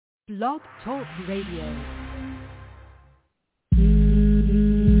Blog Talk Radio.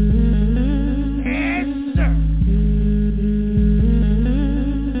 Yes, sir.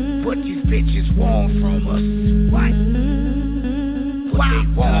 What these bitches want from us? What? What they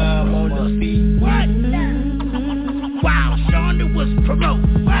want from us? What? While Shonda was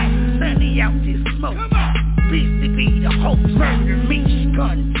promoting, sending out this smoke. BCB the host, murder me,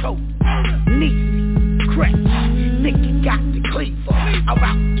 gun tote. Niecy, crack, Nicky got the cleaver.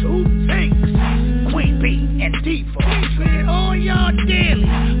 About two things, Queen Bee and Diva. Treating all y'all daily,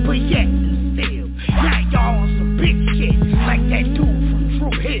 but yet and still. Now y'all on some big shit, like that dude from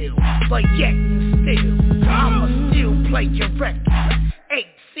Drew Hill. But yet and still, I'ma still play your record. 8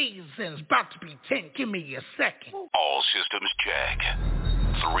 seasons, about to be 10, give me a second. All systems check.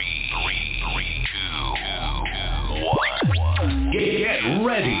 3, 2, 1. Get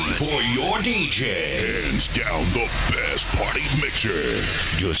ready for your DJ. Hands down the best party mixer.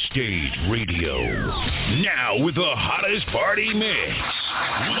 Your stage radio. Now with the hottest party mix.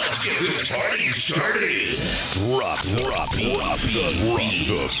 Let's get this party started. Drop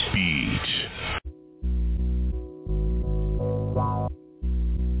the beat.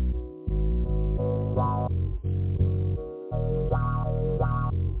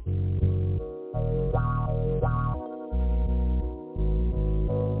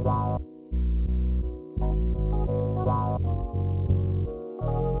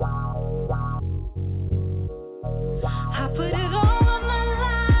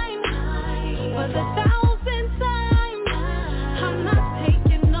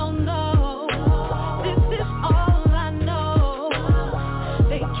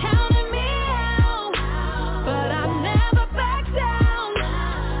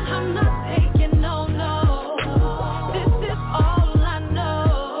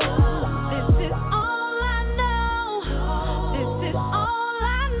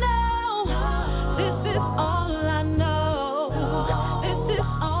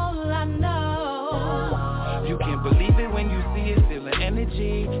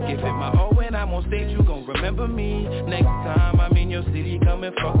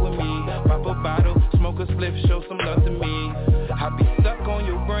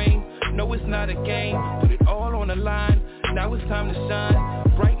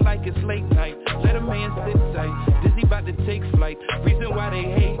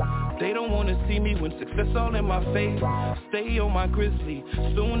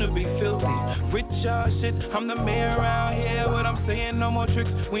 I'm the mayor around here, what I'm saying, no more tricks,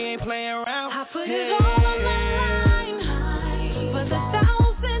 we ain't playing around. I put it all on the line, for the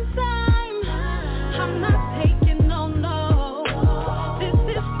 1,000th time, I'm not taking no, this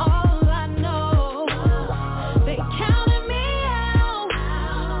is all I know. They counted me out,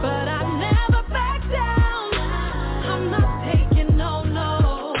 but I never back down. I'm not taking no,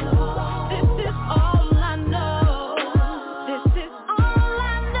 this is all I know. This is all I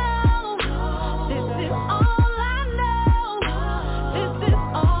know. This is all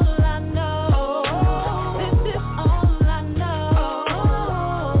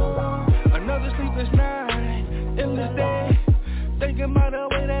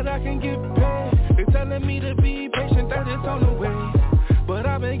on the way, but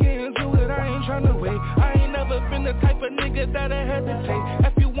I've been getting to it, I ain't tryna wait. I ain't never been the type of nigga that'll hesitate.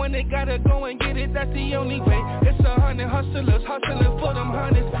 If you want it, gotta go and get it, that's the only way. It's 100 hustlers, hustling for them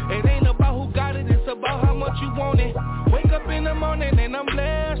hundreds. It ain't about who got it, it's about how much you want it. Wake up in the morning and I'm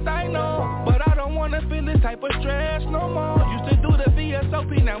blessed, I know, but I don't wanna feel this type of stress no more. Used to do the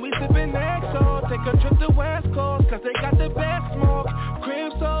VSOP, now we sippin' XO. Take a trip to West Coast, cause they got the best smoke.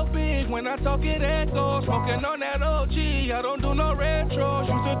 Crib so big, when I talk it echoes. Smoking on that OG, I don't do no retros.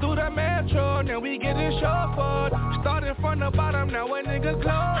 Used to do the metro, now we getting shuffled. Started from the bottom, now a nigga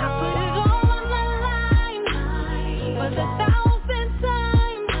close. I put it all on the line, for the 1,000th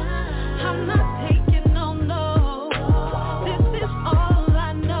time. I'm not taking no, this is all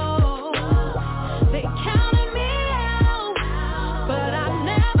I know. They counted me out, but I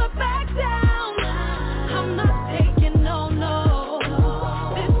never back down. I'm not taking no,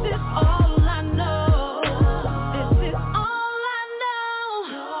 this is all I know. This is all I know.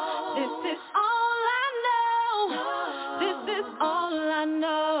 This is all I know. This is all I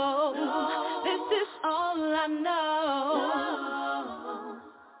know. This is all I know.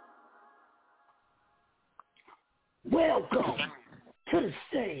 Welcome to the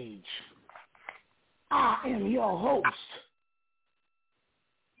stage. I am your host,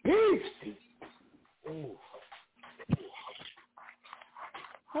 Beefy.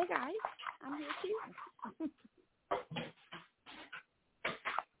 Hey guys, I'm here too.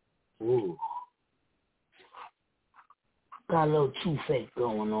 Ooh. Got a little toothache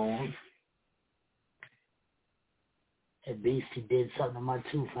going on. That beastie did something to my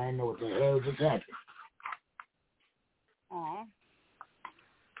tooth. I didn't know what the hell just happened. Aw.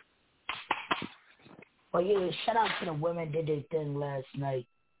 But yeah, shout out to the women did their thing last night.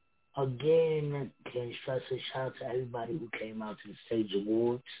 Again, can't stress it. Shout out to everybody who came out to the Stage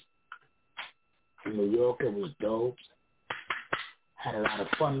Awards. In New York, it was dope. Had a lot of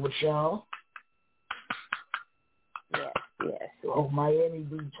fun with y'all. Yes. Hope Miami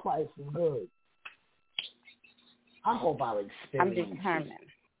be twice as good. I hope I'll experience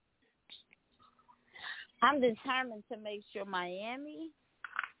I'm determined to make sure Miami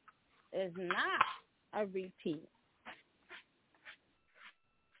is not a repeat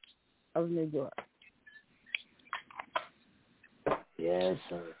of New York. Yes,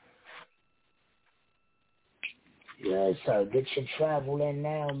 sir. Yes, sir. Get your travel in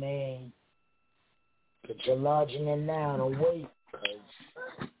now, man. Get your lodging in now. Don't wait, because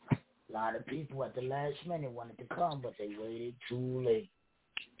a lot of people at the last minute wanted to come, but they waited too late.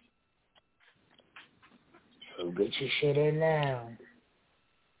 So get your shit in now.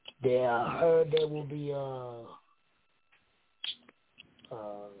 I heard there will be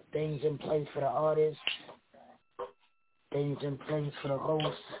things in place for the artists, things in place for the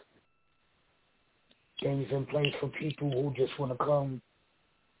hosts, things in place for people who just want to come.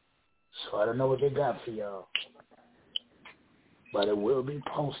 So I don't know what they got for y'all. But it will be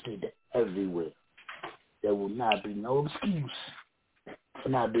posted everywhere. There will not be no excuse for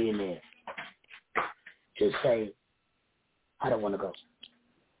not being there. Just say, I don't want to go.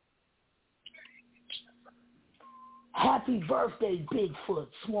 Happy birthday, Bigfoot,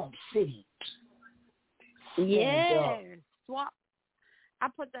 Swamp City. Yeah, Swamp. I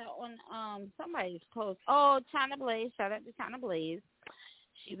put that on somebody's post. Oh, China Blaze. Shout out to China Blaze.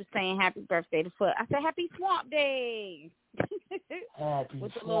 She was saying happy birthday to Foot. I said happy Swamp Day. Happy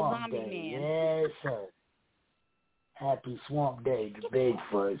with the Swamp little zombie Day. man. Yes, sir. Happy Swamp Day to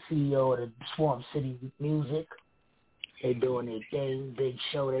Bigfoot, CEO of the Swamp City Music. They doing their thing, big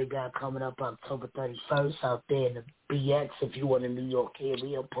show they got coming up October 31st out there in the BX. If you in the New York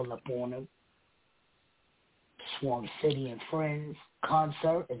area, pull up on them. Swamp City and Friends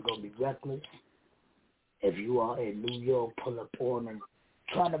concert is going to be reckless. If you are in New York, pull up on them.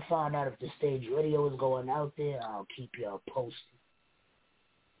 Trying to find out if the stage radio is going out there. I'll keep y'all posted.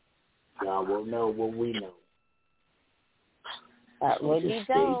 Y'all will know what we know. That would be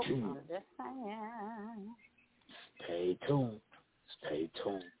dope. Stay tuned. Just saying. Stay tuned. Stay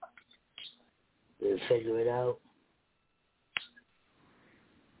tuned. We'll figure it out.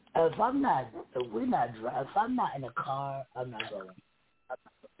 If I'm not in a car, I'm not going.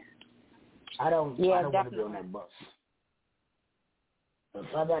 I don't want to be on that bus.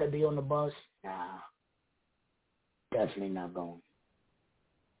 If I gotta be on the bus, nah, definitely not going.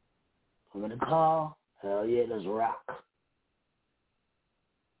 I'm in the car, hell yeah, let's rock.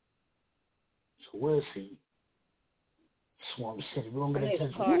 So we'll see. Swamp City, we're gonna get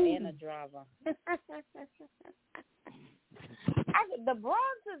a car and a driver. The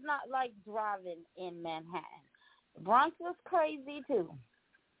Bronx is not like driving in Manhattan. The Bronx was crazy too.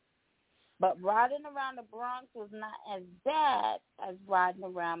 But riding around the Bronx was not as bad as riding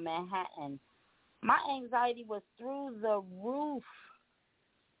around Manhattan. My anxiety was through the roof.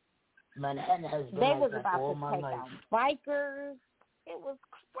 Manhattan has been they like was that about all to my take life. out bikers. It was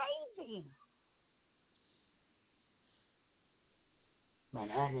crazy.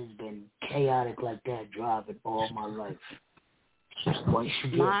 Manhattan has been chaotic like that driving all my life. Once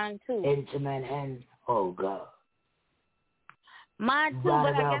you get into Manhattan, oh God. Mine too,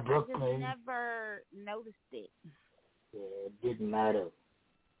 but I guess Brooklyn, I just never noticed it. Yeah, it didn't matter.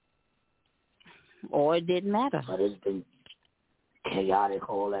 Or it didn't matter. But it's been chaotic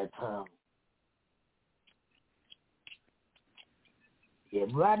all that time. Yeah,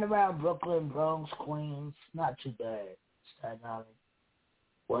 riding around Brooklyn, Bronx, Queens, not too bad. Staten Island.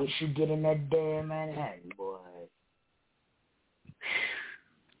 Once you get in that damn Manhattan, boy.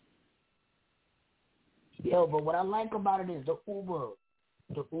 Yo, but what I like about it is the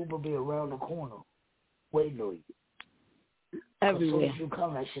Uber be around the corner waiting on you. Everywhere. As soon as you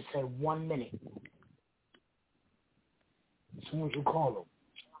come, I should say 1 minute. As soon as you call them.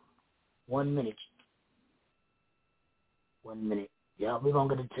 1 minute. 1 minute. Yeah, we're going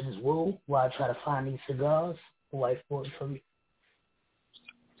to get into this woo while I try to find these cigars. Wife bought it for me.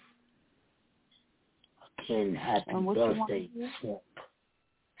 Again, happy birthday, Swamp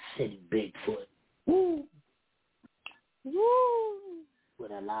City Bigfoot. Woo! Woo!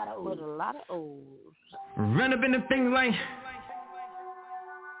 With a lot of O's. Run up in the thing like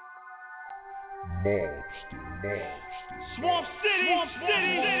Swamp City.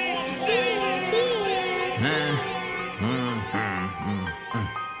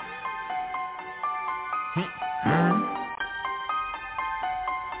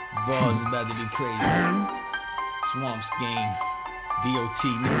 Balls about to be crazy. Swamp Scheme. DOT,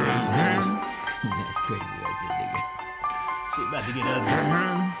 nigga. That's crazy right there, nigga. Shit about to get ugly.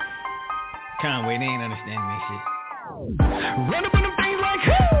 Conway, they ain't understanding that shit. Run up in them things like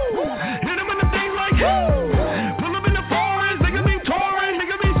who? Hit them in the things like who? Pull up in the forest, nigga be touring,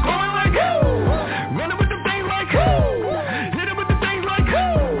 nigga be scoring like who? Run up with them things like who? Hit them with the things like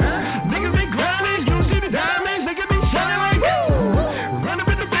who? Niggas be grinding, you see the diamonds, nigga be shining like who? Run up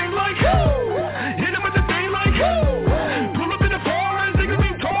in the things like who? Hit them with the things like who? Pull up in the forest, nigga be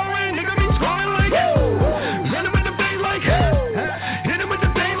touring, nigga be scoring like who? Run up with them things like who? Hit them with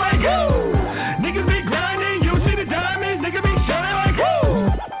the things like who? Niggas be grinding, you see the diamonds, nigga be shining like who?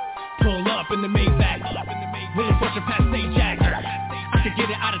 Pull up in the Maybach, really push a past St. Jack. I could get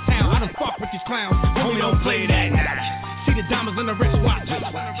it out of town, I don't fuck with these clowns, homie don't play that. See the diamonds in the wristwatch,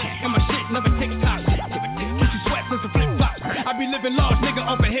 and my shit never TikTok. Get you sweats and some flip-flops, I be living large, nigga,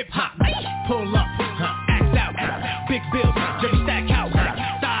 open hip-hop. Pull up, act out, big bills, Jerry Stack house,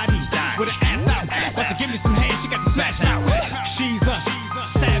 thotties, with an ass out, about to give me some hands, she got the smash out. She's a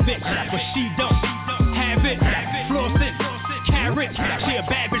savage, but she don't have it, flossing, carrot, she a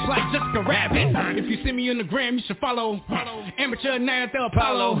bad bitch like Jessica Rabbit. If you see me on the gram, you should follow, amateur now at the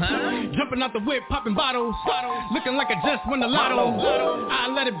Apollo, jumping out the whip, popping bottles, looking like I just won the lotto, I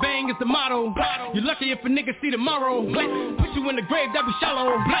let it bang is the motto, you're lucky if a nigga see tomorrow, put you in the grave, that be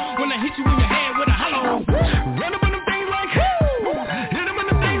shallow, when I hit you in your head with a hollow, run up on them things like who, hit them in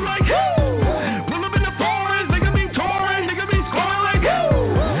the things like who, pull up in the forest, nigga be touring, nigga be scoring like who,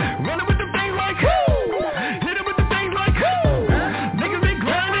 run up with them things like who, hit them with the things like who, niggas be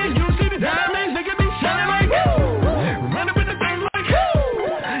grinding, you see the diamonds, nigga be shining like who, run up with the things like who,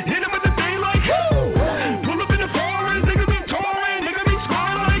 hit them with the things like who, pull up in the forest, nigga be touring, nigga be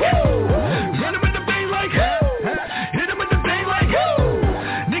scoring like who, run up with the things like who, hit them with the things like who,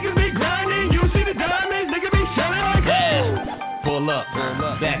 niggas be grinding, you see the diamonds, nigga be shining like who. Pull up,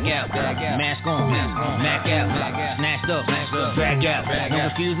 back out, mask on, Mac out, snatched up, drag out, no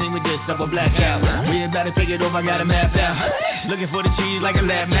confuse me with this, double black out, we about to take it over, got it mapped out, looking for the cheese like a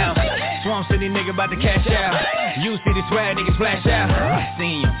lab mouth, Swamp City nigga about to cash out, you see the swag, nigga splash out, I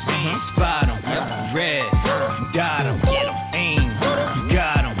seen him, spot him, red, got him, aim,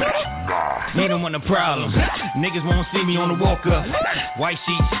 got him, need him on the problem, niggas won't see me on the walk up, white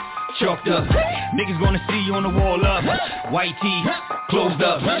sheets, chalked up, niggas gonna see you on the wall up, white tee, closed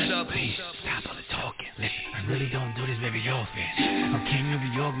up. Please, stop all the talking, I really don't do this very often, I'm King of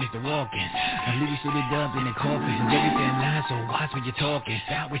New York, Mr. Walken, I leave you suited up in the coffins, and everything lies, so watch what you're talking,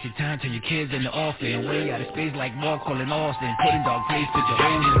 stop wasting time till your kids in the office, way out of space like Mark calling Austin, put in dog place, put your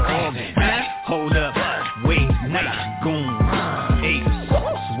holes in the organ, hold up, wait, night, goon, apes,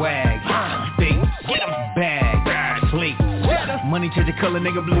 swag, face, bag, plate, money change the color,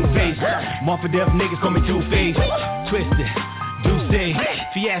 nigga blue face, Mark for death, niggas call me Two-Face, twisted, Deuce,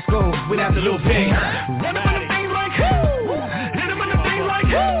 fiasco, without the little pig, run up on the things like who, hit them on the things like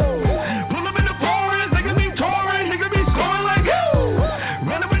who, pull up in the forest, nigga be touring, nigga be scoring like who,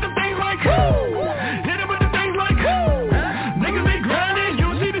 run up with the things like who, hit them with the things like who, niggas be grinding, you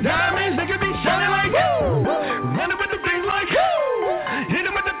see the diamonds, nigga be shining like who, run up with the things like who, hit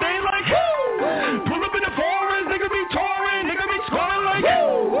them with the things like who, pull up in the forest, nigga be touring, nigga be scoring like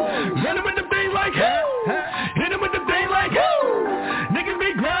who, run up with the things like who, hit them with the things like who, niggas be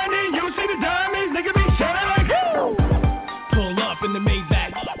grinding, you see the diamonds, nigga be shining like who. Pull up in the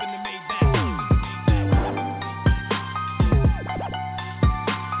Maybach.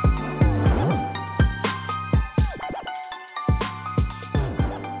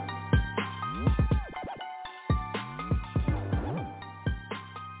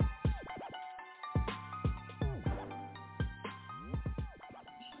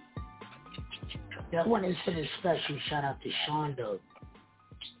 Yeah, I want to send a special shout out to Shonda.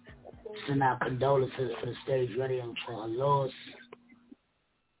 Send out condolences for the stage ready and for her loss.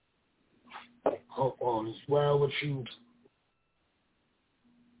 Hope all is well with you.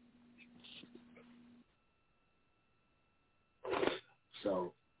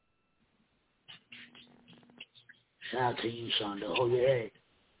 So, shout out to you, Shonda. Hold your head.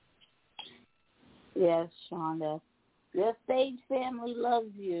 Yes, Shonda. Your stage family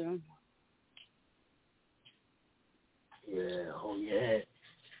loves you. Yeah, hold your head.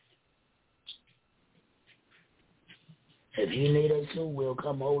 If you need us to, we'll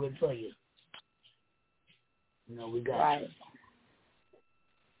come hold it for you. You know, we got you.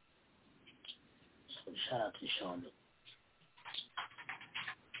 So shout out to Shonda.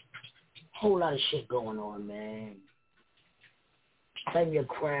 Whole lot of shit going on, man. Claim Your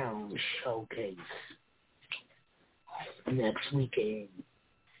Crown showcase next weekend,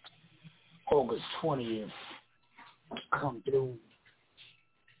 August 20th. Come through,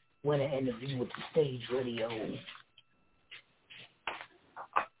 win an interview with the Stage Radio,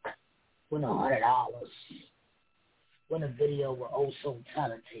 win $100, win a video with Oh So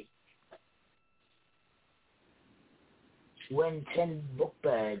Talented, win 10 book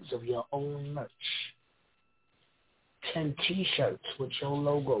bags of your own merch, 10 t-shirts with your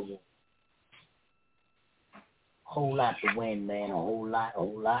logo on. Whole lot to win, man. A whole lot.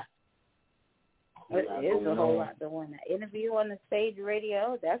 It is a whole lot to win. An interview on the Stage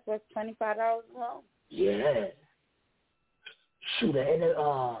Radio, that's worth $25 alone. Yeah. Shoot, that's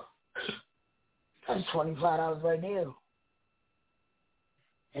 $25 right there.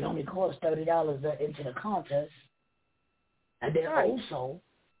 It only costs $30 to enter the contest. And then also,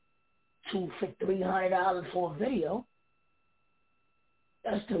 $300 for a video.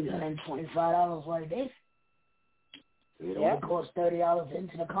 That's $325 right there. It only costs $30 to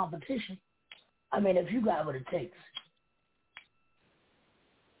enter the competition. I mean, if you got what it takes.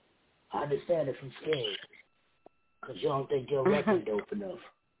 I understand if you're scared. Because you don't think your record dope enough.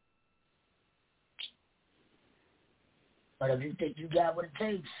 But if you think you got what it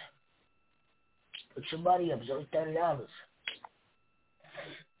takes, put your money up. It's only $30.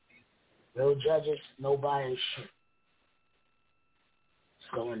 Real judges, no bias shit. It's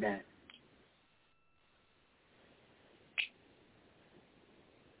going down.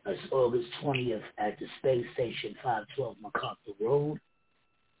 That's August 20th at the Space Station, 512 MacArthur Road.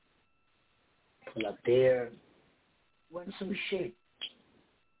 Pull up there, run some shit.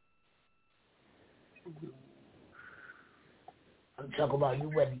 I'm talking about you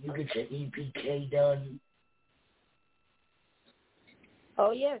when you get your EPK done.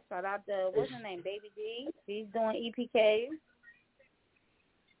 Oh, yes. Shout out to, what's her name, Baby D. She's doing EPKs.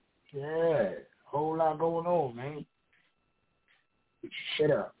 Yeah, whole lot going on, man. Get your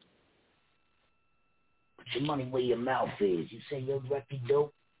shit up. Put your money where your mouth is. You say your record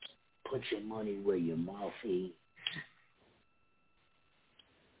dope? Put your money where your mouth is.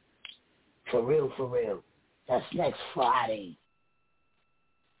 For real. That's next Friday.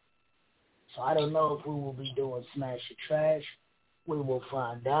 So I don't know if we will be doing Smash or Trash. We will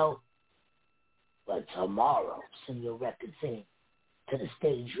find out. But tomorrow, send your records in to the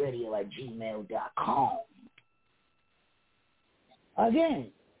stageradio@gmail.com.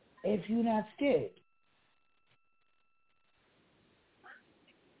 Again, if you're not scared.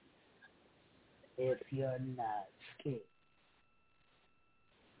 If you're not scared.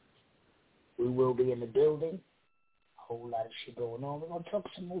 We will be in the building. Whole lot of shit going on. We're going to talk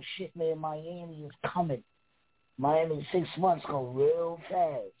some more shit, man. Miami is coming. Miami 6 months go real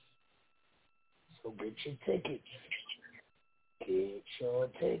fast. So get your tickets. Get your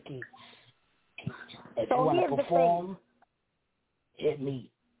tickets. If you want to perform, hit me.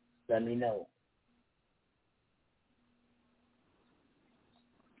 Let me know.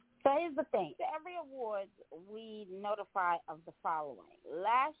 So here's the thing. For every award, we notify of the following.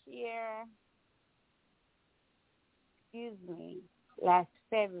 Last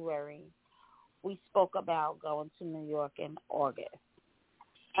February, we spoke about going to New York in August.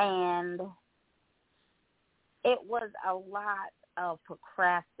 And it was a lot of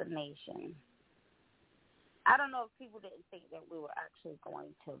procrastination. I don't know if people didn't think that we were actually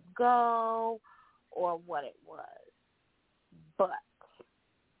going to go or what it was. But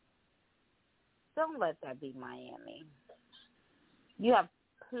don't let that be Miami. You have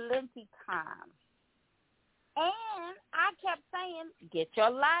plenty time. And I kept saying, get your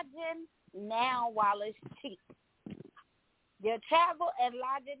lodging now while it's cheap. Your travel and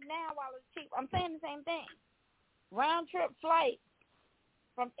lodging now while it's cheap. I'm saying the same thing. Round trip flight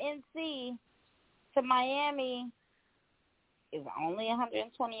from NC to Miami is only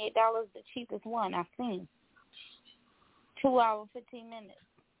 $128, the cheapest one I've seen. 2 hours, 15 minutes.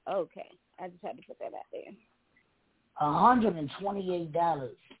 Okay. I just had to put that out there.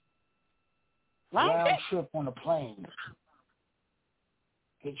 $128. Round trip on a plane.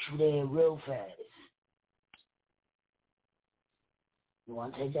 Get you there real fast. You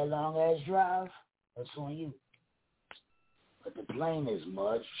want to take that long-ass drive? That's on you. But the plane is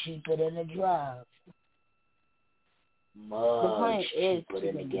much cheaper than the drive. Much cheaper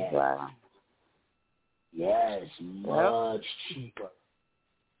than the gas. Drive. Yes, much cheaper.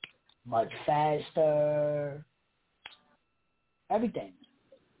 Much faster. Everything.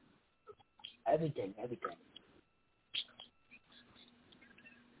 Everything.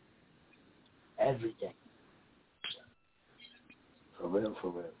 For real.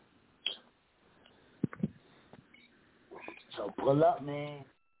 So pull up, man.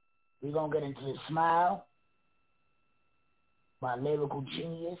 We're going to get into the Smile. My lyrical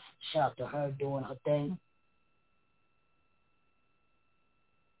genius. Shout out to her doing her thing.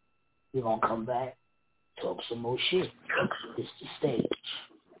 We're going to come back, talk some more shit. It's the stage.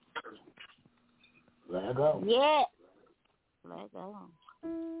 Let her go. Yeah. Let go.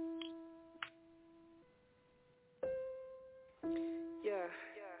 Yeah.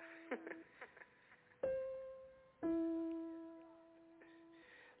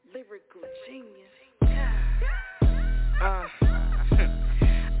 Lyrical genius.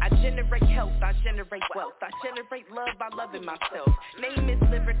 I generate health, I generate wealth, I generate love by loving myself. Name is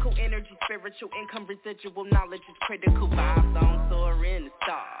lyrical energy, spiritual income, residual knowledge is critical. Vibes on soar in the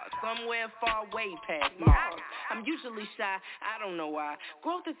stars, somewhere far away past Mars. I'm usually shy, I don't know why.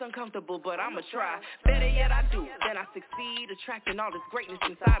 Growth is uncomfortable, but I'ma try. Better yet I do, then I succeed, attracting all this greatness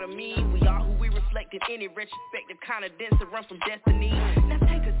inside of me. We are who we reflect in any retrospective kind of dense to run from destiny. Now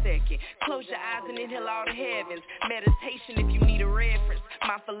take a second, close your eyes and inhale all the heavens. Meditation if you need a reference.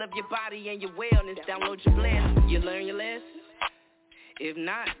 Mindful of your body and your wellness. Download your blessings. You learn your lessons? If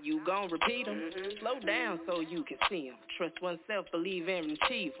not, you gon' repeat them. Slow down so you can see them. Trust oneself, believe and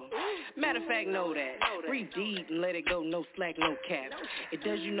achieve them. Matter of fact, know that. Breathe deep and let it go, no slack, no cap. It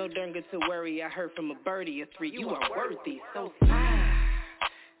does you no darn good to worry. I heard from a birdie or three, you are worthy. So smile,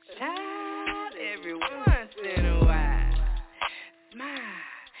 child, every once in a while. Smile,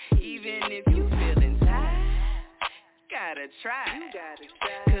 even if you feeling tired. Gotta try,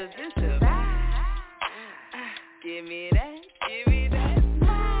 cause it's a vibe. Give me that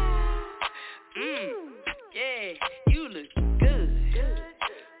smile. Yeah, you look good.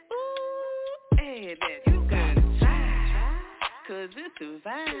 Ooh, hey, that you gotta try, cause it's a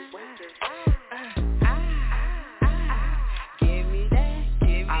vibe. Give me that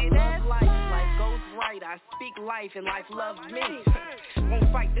I love life goes right. I speak life and life loves me.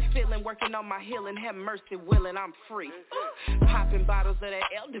 Won't fight the feeling, working on my healing. Have mercy, willing, I'm free. Popping bottles of that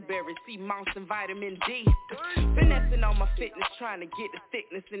elderberry, sea moss and vitamin D. Finessing on my fitness, trying to get the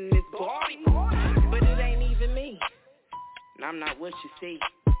thickness in this body. But it ain't even me, and I'm not what you see.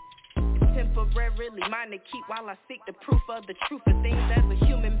 Temporarily mine to keep while I seek the proof of the truth of things. As a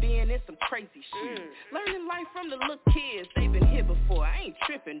human being, it's some crazy shit. Learning life from the little kids, they've been here before. I ain't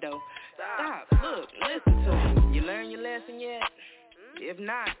tripping though. Stop, look, listen to them. You learn your lesson yet? If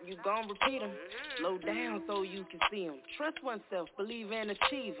not, you gon' repeat them. Slow down so you can see them. Trust oneself, believe and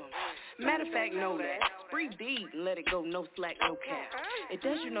achieve them. Matter of fact, know that. Breathe deep and let it go, no slack, no cap. It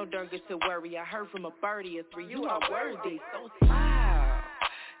does you no darn good to worry. I heard from a birdie or three, you are worthy. So smile,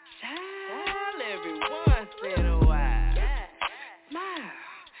 child, every once in a while. Smile,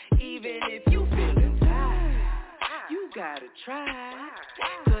 even if you feeling tired. You gotta try,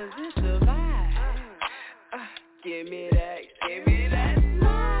 cause it's a vibe. Give me that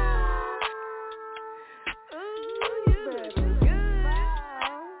smile. Ooh, you look good.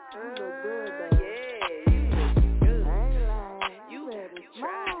 You look good, baby. Yeah, you look good. I ain't lying. You better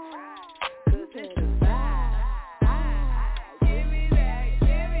try, cause it's a vibe. Give me that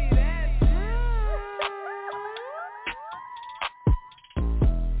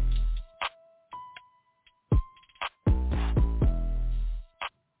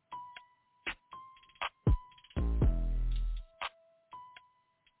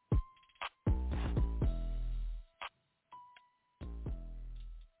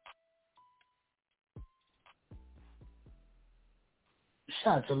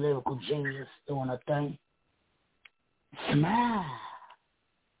Shout out to Lyrical Genius doing her thing. Smile.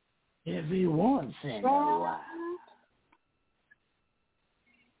 Every once in a while.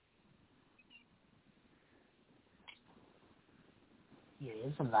 Yeah,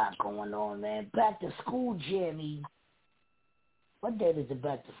 there's a lot going on, man. Back to school, Jamie. What date is it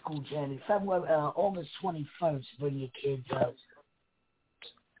back to school, Jamie? August 21st. Bring your kids out.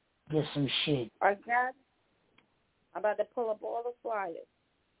 Get some shit. I got. I'm about to pull up all the flyers.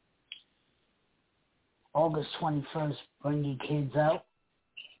 August 21st. Bring your kids out.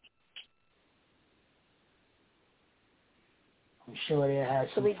 I'm sure they have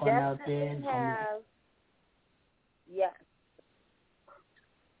some fun out there. Yes.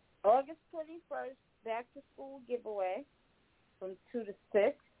 August 21st, back to school giveaway from 2 to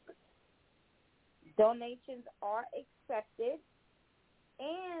 6. Donations are accepted.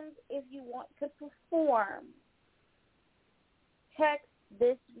 And if you want to perform, text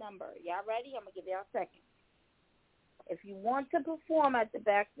this number. Y'all ready? I'm going to give y'all a second. If you want to perform at the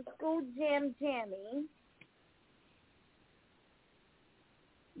Back to School Jam Jammy,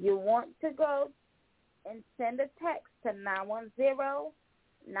 you want to go and send a text to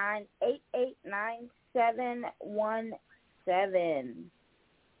 910-988-9717. Tell them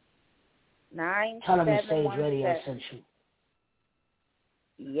the Stage Radio sent you.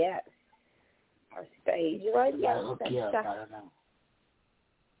 Yes. Our Stage Radio. I'll hook you up. I don't know.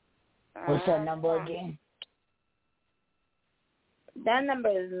 What's that number again? That number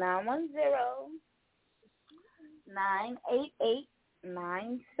is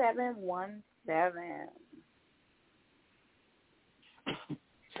 910-988-9717.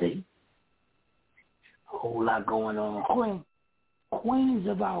 See? A whole lot going on. Queens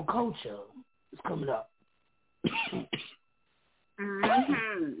of our culture is coming up.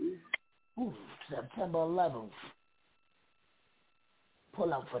 Ooh, September 11th.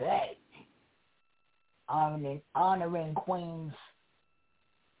 Pull up for that. Honoring queens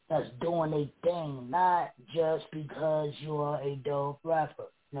that's doing a thing, not just because you are a dope rapper.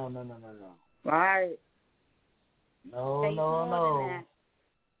 No. Right. No.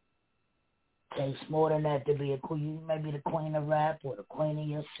 Takes more than that to be a queen. You may be the queen of rap or the queen of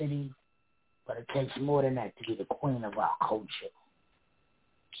your city, but it takes more than that to be the queen of our culture.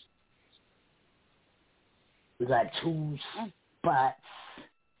 We got 2 spots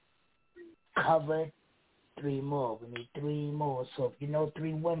covered, 3 more. We need 3 more. So if you know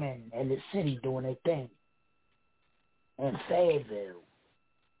 3 women in the city doing their thing, in Fayetteville,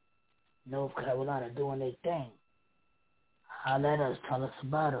 North Carolina doing their thing, holler at us, tell us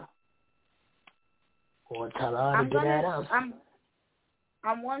about her. Or tell her to get at us.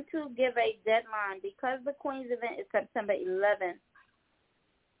 I want to give a deadline because the Queen's event is September 11th.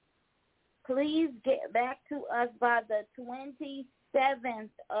 Please get back to us by the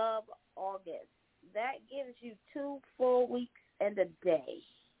 27th of August. That gives you 2 full weeks and a day.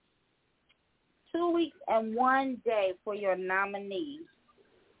 2 weeks and 1 day for your nominees.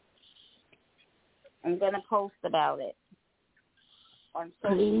 I'm going to post about it on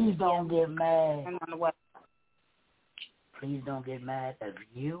social media. Please don't get mad. And on the website. Please don't get mad if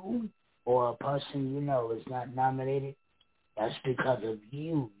you or a person you know is not nominated. That's because of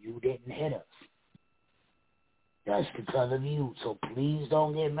you. You didn't hit us. That's because of you. So please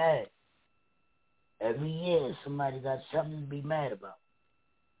don't get mad. Every year somebody got something to be mad about.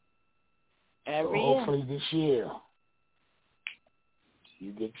 Every year. Hopefully this year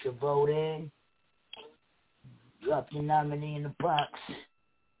you get your vote in. Drop your nominee in the box.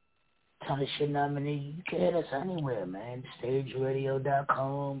 Tell us your nominee. You can hit us anywhere, man.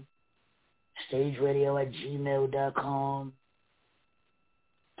 StageRadio.com. StageRadio@gmail.com.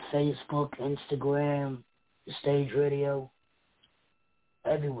 Facebook, Instagram, the Stage Radio.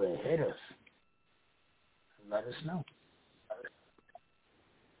 Everywhere. Hit us. Let us know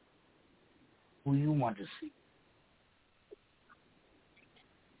who you want to see.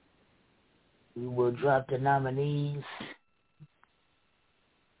 We will drop the nominees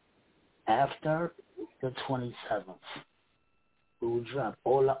after the 27th. We will drop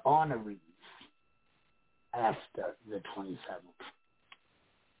all the honorees after the 27th.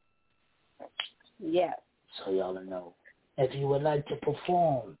 Yes. So y'all know. If you would like to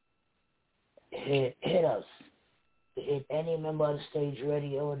perform, hit us. Hit any member of the Stage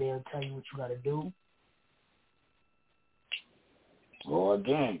Radio. They'll tell you what you got to do. Or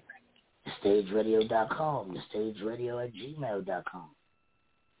again, StageRadio.com, StageRadio@gmail.com.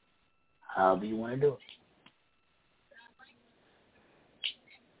 However you want to do it.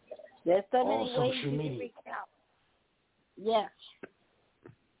 There's so all many ways you can reach out. Yes.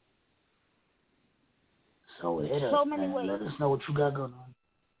 So hit us, man. Let us know what you got going on.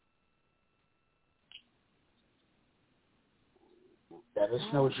 Let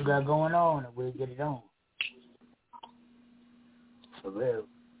us know what you got going on, and we'll get it on. For real.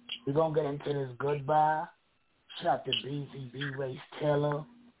 We're going to get into this goodbye. Shout out to BZ, B-Race Taylor,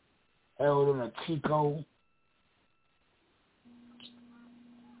 Elder Tico.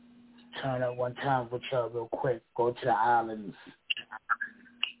 Turn up one time with y'all real quick. Go to the islands.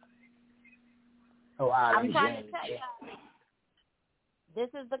 No islands. I'm trying to tell y'all, this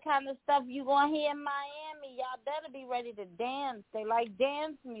is the kind of stuff you're going to hear in Miami. Y'all better be ready to dance. They like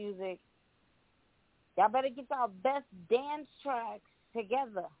dance music. Y'all better get y'all best dance tracks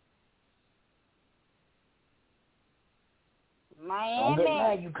together. Miami. Don't get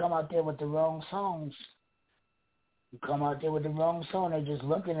mad. You come out there with the wrong songs. You come out there with the wrong song, they're just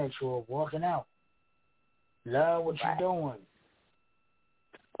looking at you or walking out. Learn what you're doing.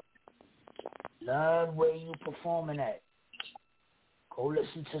 Learn where you performing at. Go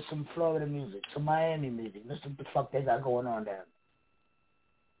listen to some Florida music, some Miami music. Listen to what the fuck they got going on down.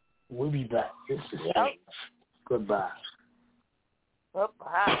 We'll be back. This is Stage. Goodbye.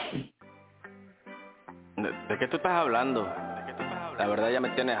 Goodbye. ¿De qué tú estás hablando? La verdad ya me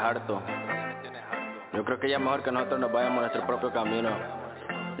tienes harto. Yo creo que ya es mejor que nosotros nos vayamos a nuestro propio camino.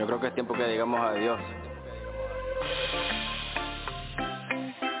 Yo creo que es tiempo que digamos adiós.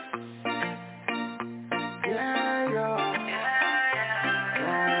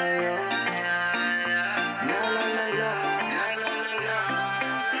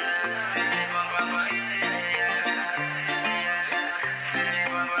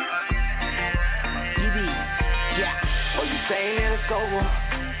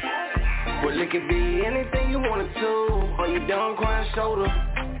 Well, it could be anything you wanted to. Or you done crying shoulder.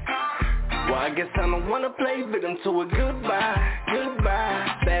 Well, I guess I don't wanna play victim to a goodbye.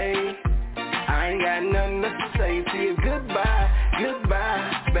 Goodbye, babe. I ain't got nothing else to say to you. Goodbye,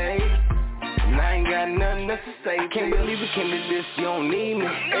 goodbye, babe. And I ain't got nothing else to say. Can't believe it, can't believe this, you don't need me.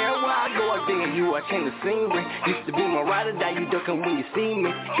 Everywhere I go, I think of you, I change the scenery. Used to be my ride or die, you ducking when you see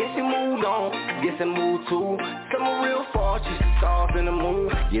me. Guess you moved on, guess I moved too. Some real fault, just the stars in the moon.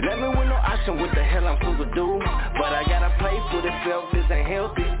 You left me with no option, what the hell I'm supposed to do? But I got a place for the self, this ain't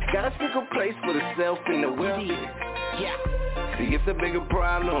healthy. Got a single place for the self in the wealthy. Yeah. See, it's a bigger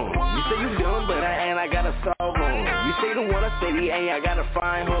problem. You say you done, but I ain't, I gotta solve them. You say the one I say the ain't, I gotta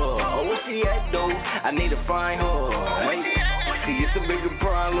find her. Oh, where she at though? I need to find her. Hey. See, it's a bigger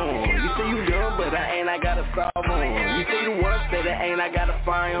problem. You say you done, but I ain't, I gotta solve them. You say the one I say that ain't, I gotta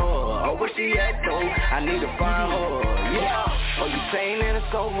find her. Oh, where she at though? I need to find her. Yeah. Oh, you saying that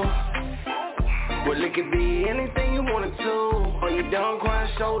it's over? Well, it could be anything you wanted to. Or you done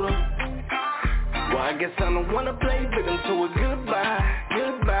crying shoulder. Well, I guess I don't wanna play victim to a goodbye,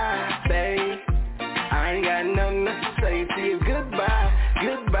 goodbye, babe. I ain't got nothing else to say to you. Goodbye,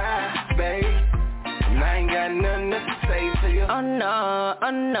 goodbye, babe. And I ain't got nothing else to say to you. Oh no,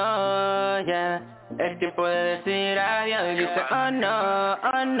 yeah. Es tiempo de decir adiós. Y dice, oh no,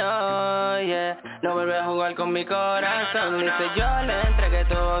 yeah. No vuelve a jugar con mi corazón. Dice, yo le entregué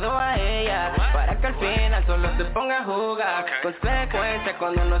todo a ella, para que al final solo se ponga a jugar. Consecuencia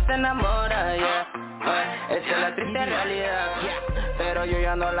cuando uno se enamora, yeah. Esa es la triste realidad, pero yo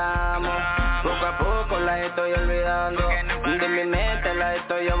ya no la amo. Poco a poco la estoy olvidando. De mi mente la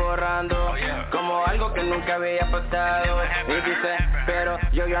estoy borrando, como algo que nunca había pasado. Y dice, pero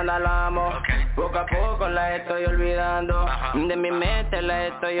yo ya no la amo. Poco a poco la estoy olvidando. De mi mente la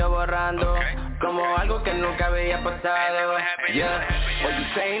estoy borrando, como algo que nunca había pasado. Yeah, well you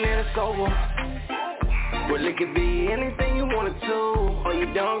saying that it's over. Well it could be anything you wanted to. Or you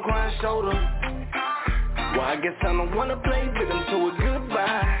done crying shoulder. Well I guess I don't wanna play victim to a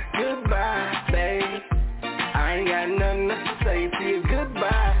goodbye, goodbye, babe. I ain't got nothing else to say to you.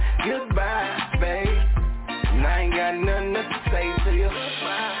 Goodbye, goodbye, babe. And I ain't got nothing else to say to you.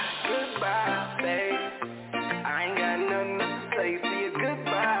 Goodbye, goodbye, babe. I ain't got nothing else to say to you.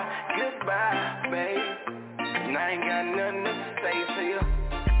 Goodbye, goodbye, babe. And I ain't got nothing else to say to you.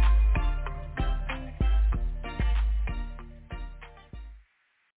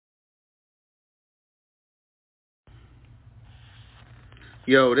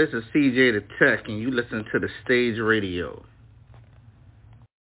 Yo, this is CJ the Tech, and you listen to the Stage Radio.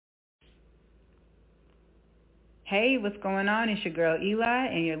 Hey, what's going on? It's your girl Eli,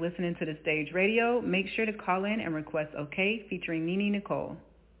 and you're listening to the Stage Radio. Make sure to call in and request OK featuring Nene Nicole.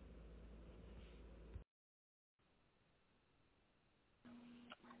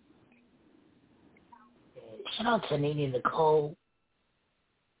 Shout out to Nene Nicole.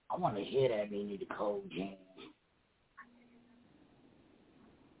 I want to hear that Nene Nicole jam.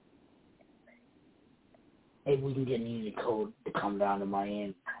 Maybe we can get Nene Nicole to come down to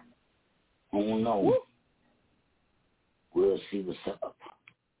Miami. I don't know. We'll see what's up.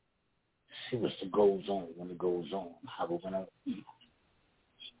 See what goes on when it goes on. How we're gonna.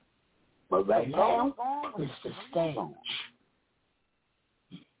 But right now, it's the stage.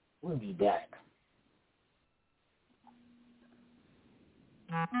 We'll be back.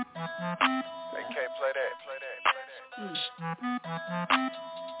 They can't play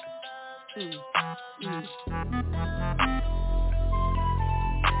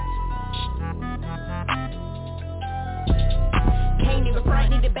Can't even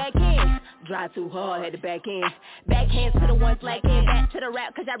front, need the back end. Drive too hard, had the back end. Backhands to the ones lacking. Back to the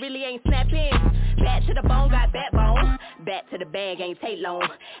rap, cause I really ain't snapping. Back to the bone, got backbone. Back to the bag, ain't take long.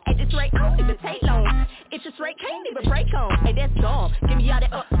 At this rate, I don't even take long. Interest rate can't even break on. Hey, that's dumb. Give me all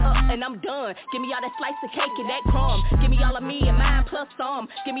that up, and I'm done. Give me all that slice of cake and that crumb. Give me all of me and mine plus some.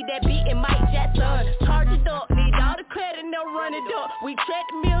 Give me that beat and Mike Jackson. Charge it up, need all the credit, now run it up. We track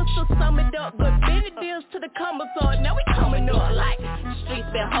the mills to sum it up. Good business deals to the commissar. Now we coming up like streets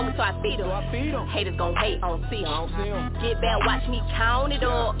been home, so I feed them. Haters gon' hate, I don't see them. Get back, watch me count it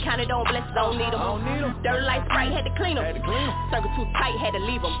up. Count it on, blessed, don't need them. Dirty like Sprite, had to clean them. Circle too tight, had to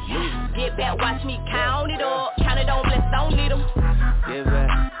leave them. Get back, watch me count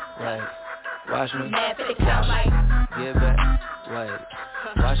watch me. Mad for the count like. Get back, wait.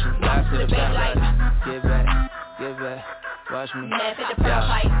 Watch me. Laugh to the back like. Get back, watch me. Mad for the proud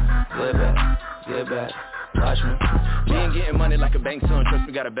fight. Get back. Watch me. We ain't getting money like a bank, son. Trust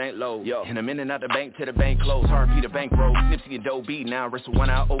me, got a bank load. Yo. And I'm in and out the bank till the bank close. RP the bank roll. Nipsey and Doe B. Now I wrestle 1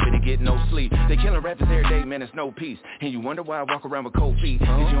 hour over to get no sleep. They killing rappers every day, man. It's no peace. And you wonder why I walk around with cold feet.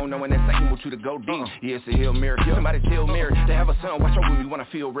 Cause you don't know when that second want you to go deep. Yeah, it's a Hail Mary. Somebody tell Mary to have a son. Watch over me when I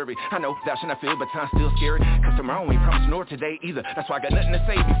feel weary. I know thou should not feel, but time's still scary. Cause tomorrow ain't promised nor today either. That's why I got nothing to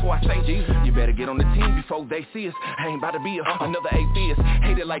say before I say Jesus. You better get on the team before they see us. I ain't about to be another atheist.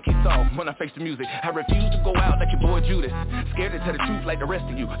 Hate it like he saw when I face the music. I refuse to go out like your boy Judas. Scared to tell the truth like the rest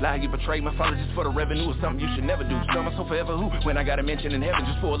of you. Lie, you betray my father just for the revenue or something you should never do. Sell myself forever who? When I got a mention in heaven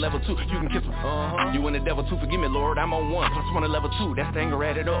just for a level 2. You can kiss him. You and the devil too, forgive me Lord. I'm on 1 plus 1 to level 2. That's the anger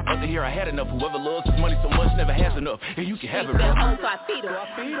added up. But to hear I had enough. Whoever loves his money so much never has enough. And you can have it, bro. So I feed them.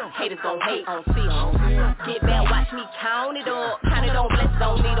 Haters gon' hate, I don't see them. Get back, watch me count it up. Count it on, bless,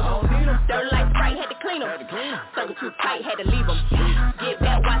 don't need them. Dirty like Sprite, had to clean them. Circle too tight, had to leave them. Get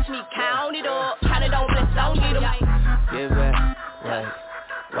back, watch me count it up. Count it on, bless, don't need them. Get back, wait.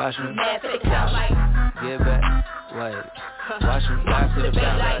 Watch me. Mad for the count like. Get back, wait. Watch me. Laugh to the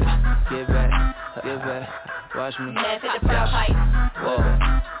back like. Get back. Watch me. Mad for the proud fight. Whoa.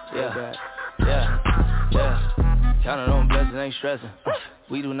 Yeah. Counting on blessings, ain't stressing.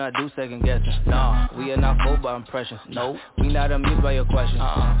 We do not do second guessing. Nah, we are not fooled by impressions. No, we not amused by your questions.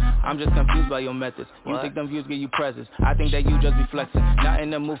 I'm just confused by your methods. You think them views give you presents. I think that you just be flexing. Not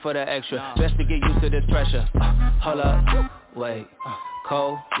in the mood for the extra. Best to get used to this pressure. Hold up, wait.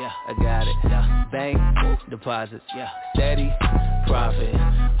 Cold, yeah, I got it. Bank, deposits, yeah. Steady, profit.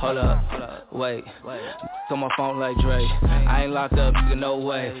 Hold up, wait. On my phone like Dre. I ain't locked up, no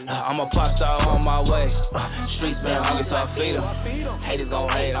way. I'm a pop star on my way. Streets been hungry, so I feed them. Haters gon'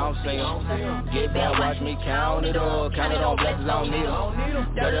 hate, I don't see them. Get back, watch me count it all. Count it on blessings, I don't need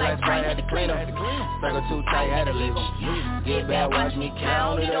them. Dirty like Sprite, had to clean them. Circle too tight, had to leave them. Get back, watch me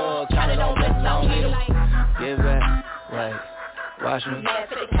count it all. Count it on blessings, I don't need them. Get back, wait. Watch me,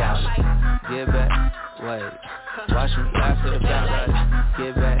 count it. Get back, wait. Watch me, laugh to the back like.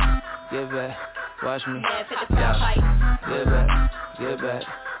 Get back. Watch me, count it. Get back.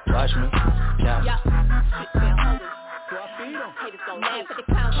 Watch me, count it.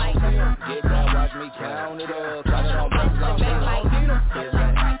 Get back, watch me count it all. Count it on blessings, on Get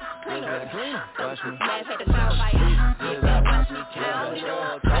back. Watch me. Get back, watch me count it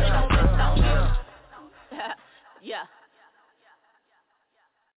all. Count it on blessings, on Yeah.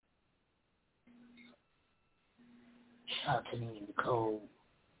 Shout to me, Nicole.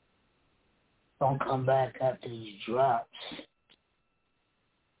 Don't come back after these drops.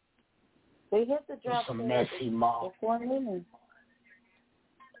 We hit the drop. Some messy mall. Before noon.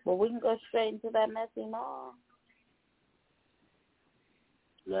 But we can go straight into that messy mall.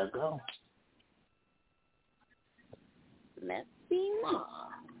 Let's go. Messy mall.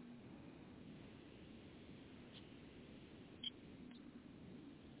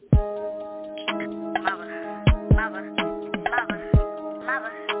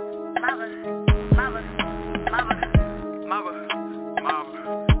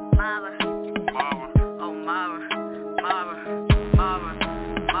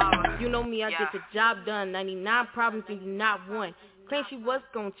 You know me, I get the job done. 99 problems and you not one. Claimed she was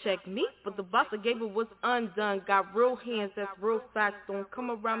gonna check me, but the boss I gave her was undone. Got real hands, that's real facts. Don't come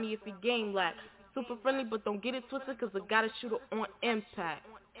around me if you game lack. Super friendly, but don't get it twisted, cause I got a shooter on impact.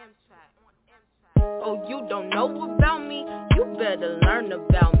 Oh, you don't know about me? You better learn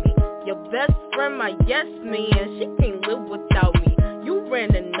about me. Your best friend, my yes man, she can't live without me. You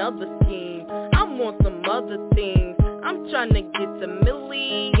ran another scheme, I'm on some other things. I'm tryna get to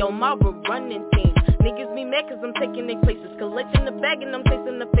Millie, yo, Marva running things. Niggas be mad cause I'm taking their places. Collecting the bag and I'm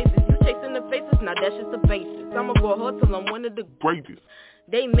chasing the faces. You chasing the faces, now that's just the basis. I'ma go hard till I'm one of the greatest.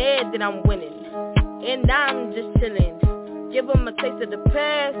 They mad that I'm winning, and I'm just chillin'. Give them a taste of the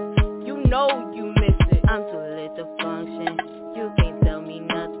past, you know you miss it. I'm too lit to function, you can't tell me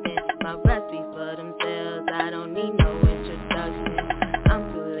nothing. My rest speak for themselves, I don't need no introduction.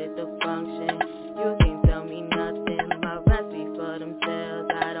 I'm too lit to function, you can't tell me nothing. My rest speak for themselves,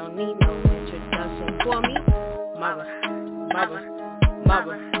 I don't need no introduction. For me, Mara, Mara,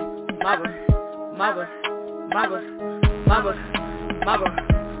 Mara, Mara, Mara, Mara, Mara, Mara,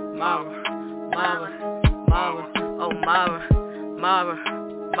 Mara, Mara, Mara, oh Mara, Mara,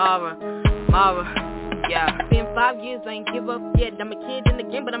 Mara, Mara, yeah. Been 5 years, I ain't give up yet. I'm a kid in the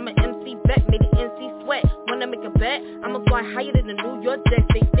game, but I'm an MC vet. Made the NC sweat. Wanna make a bet? I'ma fly higher than the New York Jets.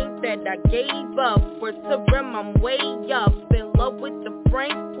 They think that I gave up. Words to rim, I'm way up. In love with the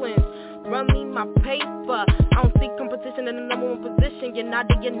Franklins. run me my paper. I don't see competition in the number one position. You're not,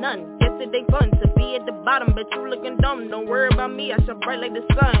 you're none. Guess it ain't fun to be at the bottom, but you looking dumb. Don't worry about me, I shine bright like the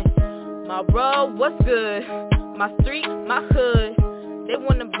sun. My road, what's good? My street, my hood. They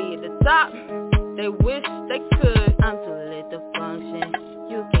wanna be at the top, they wish they could. I'm too lit to function,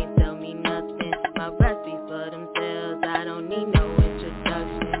 you can't tell me nothing. My raps be for themselves, I don't need no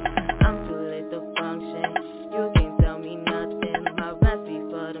introduction. I'm too lit to function, you can't tell me nothing. My raps be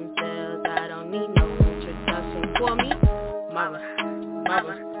for themselves, I don't need no introduction. For me, mama,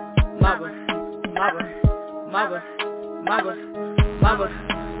 mama, mama, mama, mama, mama, mama, mama,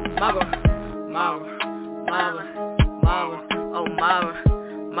 mama, mama, mama, oh mama,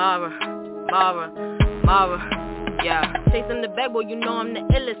 mama, mama, mama, yeah. Chasing the bag, boy, you know I'm the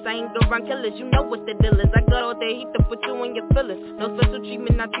illest. I ain't go around killers, you know what the deal is. I got all that heat to put you in your feelings. No special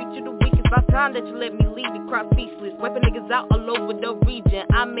treatment, I treat you the weakest. By time that you let me lead the crowd speechless. Wiping niggas out all over the region.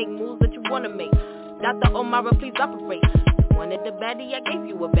 I make moves that you wanna make. Dr. Omara, please operate. You wanted the baddie, I gave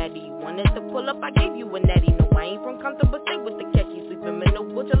you a baddie. You wanted to pull up, I gave you a natty. No, I ain't from Compton, but stay with the khaki. Sleeping in no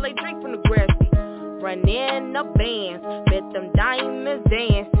butcher like Drake from the grassy. Run in the bands, bet them diamonds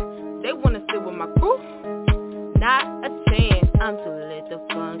dance. They wanna sit with my crew, not a chance. I'm too lit to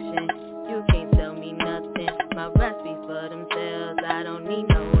function, you can't tell me nothing. My raps be for themselves, I don't need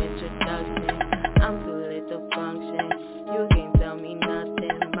no introduction. I'm too lit to function, you can't tell me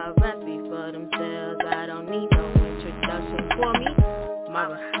nothing. My raps be for themselves, I don't need no introduction. For me,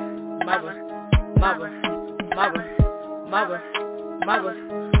 mama, mama, mama, mama, mama, mama, mama,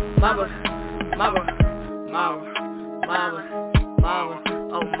 mama, mama, mama, mama,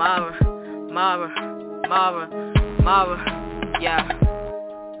 oh mama, mama, mama, mama, yeah.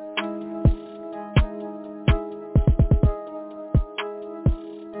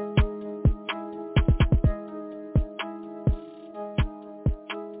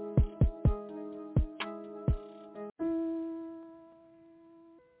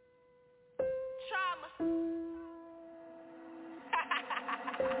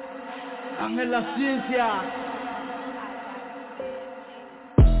 Ángel la ciencia.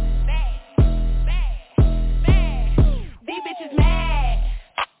 These bitches mad,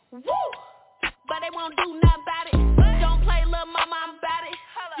 woo, but they won't do nothing about it. Don't play little mama, I'm about it.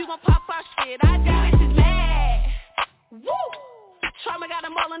 You gon' pop our shit, I do. These bitches mad, woo. Trauma got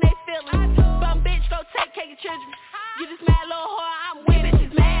them all in they feelings. Bum bitch, go take care of your children. You just mad little whore, I'm with it.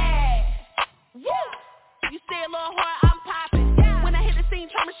 Bitches mad, woo. You say a little whore, I'm popping. When I hit the scene,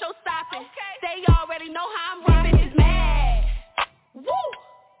 trauma show stopping. They already know how I'm rocking. Bitches mad, woo.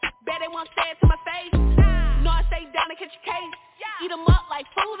 Bet they won't say it to my face. No, I stay down and catch a case. Eat them up like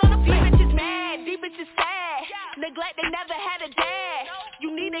food on a plate. These bitches mad, these bitches sad. Neglect, they never had a dad.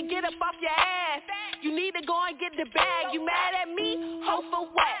 You need to get up off your ass. You need to go and get the bag. You mad at me? Hope for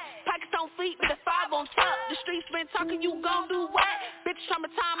what? Pockets on fleet with the 5 on top. The streets been talking, you gon' do what? Bitch, trauma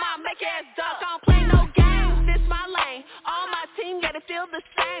time, I'll make your ass duck. I don't play no games, this my lane. All my team gotta feel the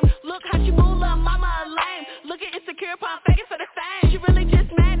same. Look how she move, little mama a lame. Look at insecure, pump faking for the fame. She really just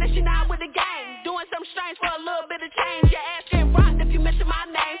mad that she not with the game. Doing something strange for a little bit of change. Your ass getting rocked if you mention my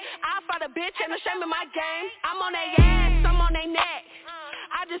name. I fight a bitch, ain't no shame in my game. I'm on they ass, I'm on they neck.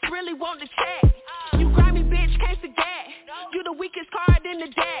 I just really want to check. You grimy bitch, can't forget. You the weakest card in the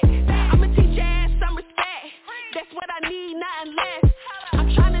deck. I'ma teach your ass some respect. That's what I need, nothing less. I'm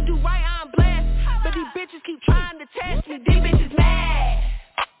trying to do right, I'm blessed. But these bitches keep trying to test me. These bitches mad,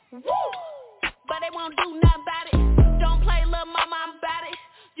 woo, but they won't do nothing about it. Don't play little mama, I'm about it.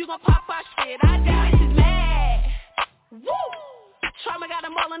 You gon' pop our shit, I do. Bitches mad, woo. Trauma got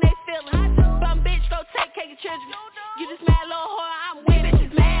them all in they feelings. Bum bitch, go take care of your children. You just mad little whore, I'm with it.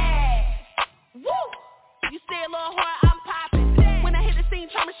 Bitches mad, woo. You say a little whore, I'm popping. When I hit the scene,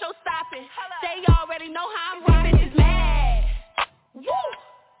 trauma show stopping. They already know how I'm rocking. Bitches mad, woo.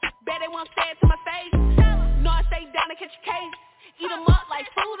 Bet they won't say it to my face. No, I stay down and catch a case. Eat them up like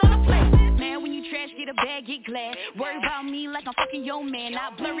food on a plate. Man, when you trash, get a bag, get glad. Worry about me like I'm fucking your man.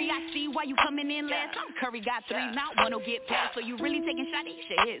 Not blurry, I see why you coming in last. I'm Curry, got 3, not one will get past. So you really taking shots, you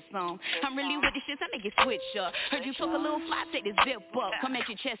should hit some. I'm really with this shit, so make it switch up. Heard you took a little fly, take the zip up. Come at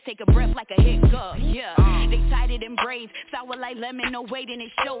your chest, take a breath like a hiccup. Yeah, they tied it in braids. Sour like lemon, no weight and it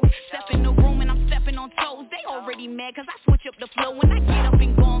shows. Step in the room and I'm stepping on toes. They already mad cause I switch up the flow. When I get up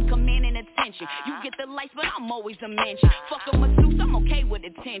and go, I'm commanding attention. You get the lights, but I'm always a mention. Fuck a masseuse, I'm okay with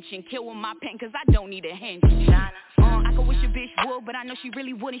attention. Kill with my pen cause I don't need a hinge. I could wish a bitch would, but I know she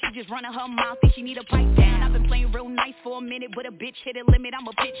really wouldn't. She just running her mouth, think she need a pipe down. I've been playing real nice for a minute, but a bitch hit a limit. I'm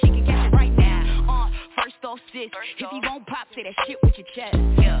a bitch, she can catch it right now. First off, sis, if you gon' pop, say that shit with your chest.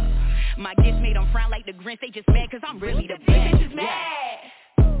 Yeah, my gifts made them frown like the Grinch. They just mad cause I'm really the best. Bitches mad,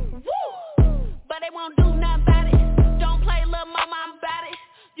 woo. but they won't do nothing about it. Don't play little mama, I'm about it.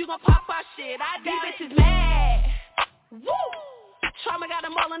 You gon' pop our shit, these bitches mad. Woo! Trauma got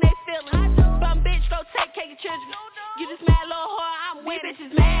them all in they feelings. Bum bitch, go take care of your children. You just mad little whore, I'm winning. These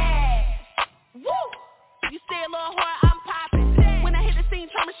bitches mad. Woo! You stay a little whore, I'm popping. When I hit the scene,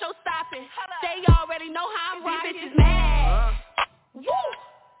 trauma show stopping. They already know how I'm rocking. These bitches mad. Woo!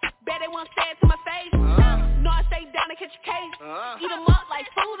 Bet they won't say it to my face. No, I stay down and catch a case. Eat them up like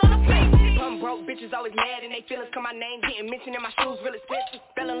food on a plate. Bum broke bitches always mad and they feelings come my name getting mentioned in my shoes real expensive.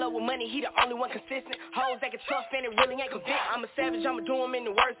 Fell in love with money, he the only one consistent. Hoes that can trust and it really ain't convinced. I'm a savage, I'ma do him in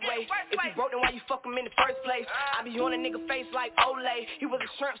the worst way. If you broke, then why you fuck him in the first place? I be on a nigga face like Olay. He was a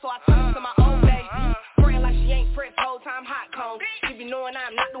shrimp, so I turned him to my own day. Praying like she ain't pressed, whole time hot cone. She be knowing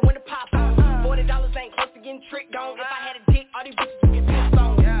I'm not the one to pop on. $40 ain't close to getting tricked on. If I had a dick, all these bitches would get pissed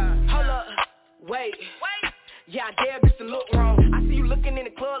on. Hold up, wait. Yeah, I dare bitch to look wrong. I see you looking in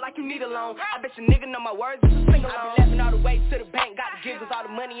the club like you need a loan. I bet your nigga know my words, just sing along. I be laughing all the way to the bank, got the giggles, all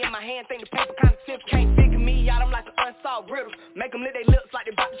the money in my hand, think the paper kinda stiff. Can't figure me out, I'm like an unsolved riddle. Make them lick their lips like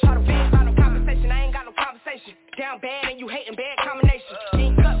they about to try to win. Got no compensation, I ain't got no conversation. Down bad and you hating, bad combination.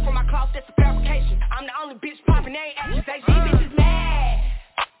 You ain't cut from my cloth, that's a fabrication. I'm the only bitch popping, they ain't accusation. These bitches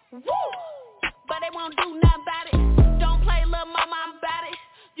mad. Woo! But they won't do nothing about it. Don't play little mama, I'm about it.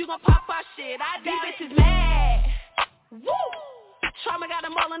 You gon' pop our shit, these bitches mad. Woo! Trauma got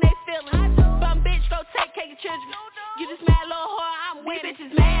them all in they feelings. Bum bitch, go take care of your children. You just mad little whore, I'm winning. These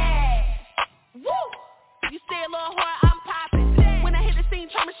bitches mad. Woo! You stay a little whore, I'm popping. When I hit the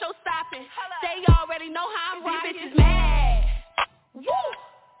scene, trauma show stopping. They already know how I'm rocking. These bitches mad. Woo!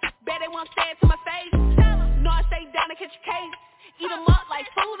 Bet they won't say it to my face. No, I stay down and catch a case. Eat them up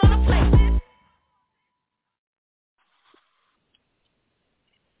like food on a plate.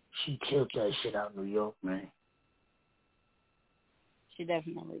 She killed that shit out in New York, man. She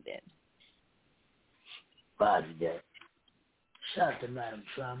definitely did. Body that. Shout out to Madam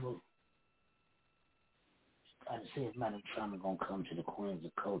Trauma. Gotta see if Madam Trauma gonna come to the Queens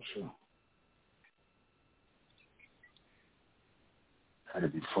of Culture. Gotta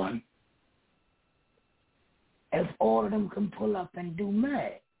be fun. If all of them can pull up and do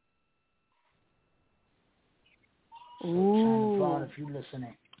mad. Ooh. China, if you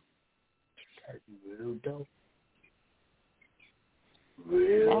listening. That'd be real dope.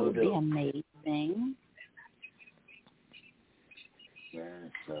 That would be amazing.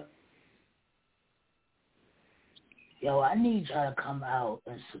 Yes, yo, I need y'all to come out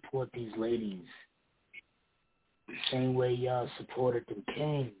and support these ladies the same way y'all supported them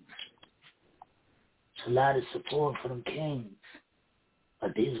kings. It's a lot of support for them kings.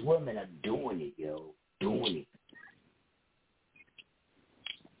 But these women are doing it, yo. Doing it.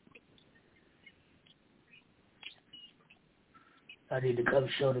 I need to come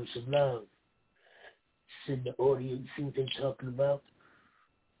show them some love. Sit in the audience, see what they're talking about.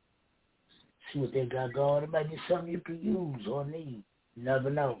 See what they got going. It might be something you can use or need. You never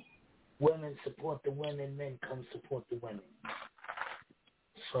know. Women support the women, men come support the women.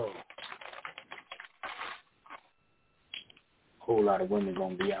 So, whole lot of women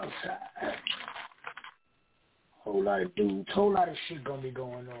gonna be outside. Whole lot of dudes, whole lot of shit gonna be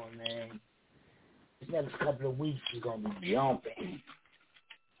going on, man. This next couple of weeks is gonna be jumping.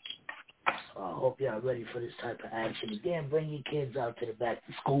 So I hope y'all ready for this type of action. Again, bring your kids out to the back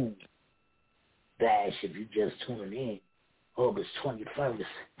to school bash if you just tuning in. August 21st.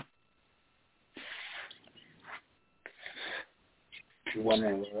 If you want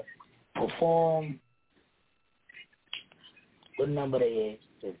to perform, what number they is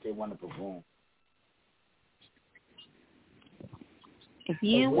if they want to perform? If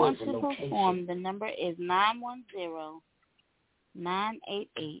you want to perform, the number is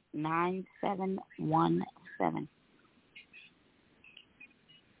 910-988-9717.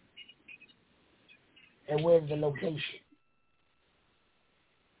 And where's the location?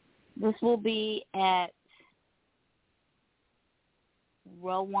 This will be at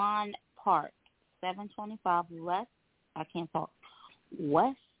Rowan Park, 725 West,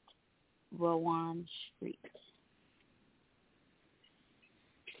 West Rowan Street.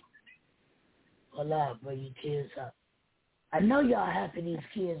 Well, bring your kids up. I know y'all happy these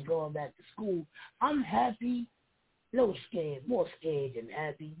kids going back to school. I'm happy, a little scared, more scared than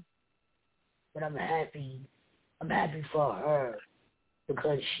happy. But I'm happy for her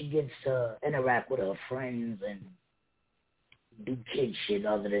because she gets to interact with her friends and do kid shit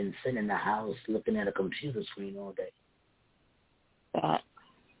other than sitting in the house looking at a computer screen all day.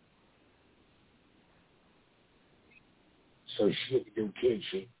 So she get to do kid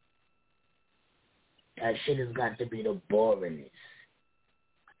shit. That shit has got to be the boringest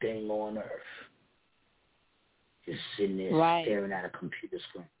thing on earth. Just sitting there right. staring at a computer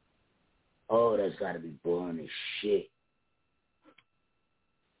screen. Oh, that's got to be boring as shit.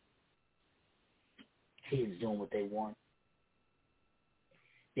 Kids doing what they want.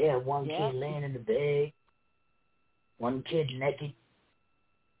 Yeah, one kid laying in the bed. One kid naked.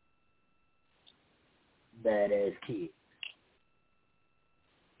 Badass kid.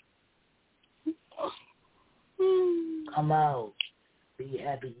 Come out. Be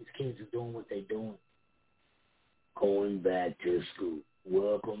happy these kids are doing what they're doing. Going back to school.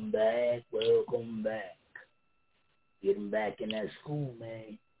 Welcome back. Welcome back. Get them back in that school,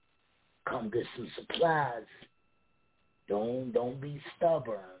 man. Come get some supplies. Don't be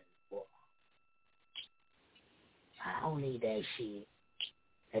stubborn. I don't need that shit.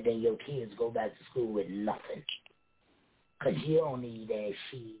 And then your kids go back to school with nothing. Because you don't need that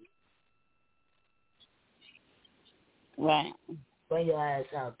shit. Right. Bring your ass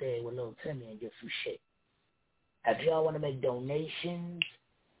out there with little Timmy and get some shit. If y'all want to make donations,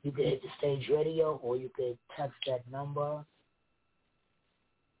 you can hit the Stage Radio or you can text that number.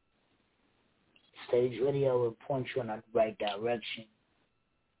 Stage Radio will point you in the right direction.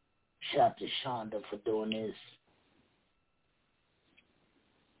 Shout out to Shonda for doing this.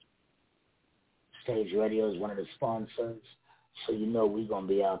 Stage Radio is one of the sponsors, so you know we're going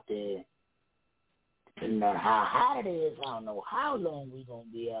to be out there. Depending on how hot it is, I don't know how long we're going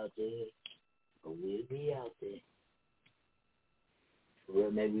to be out there, but we'll be out there.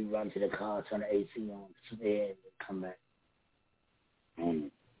 We'll maybe run to the car, turn the AC on, some air, and come back.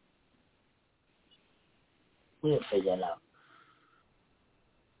 We'll figure it out.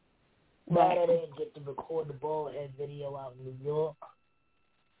 Better than get to record the Ballhead video out in New York.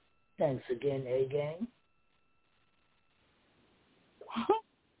 Thanks again, A-Gang.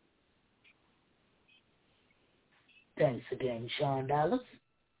 Thanks again, Sean Dallas.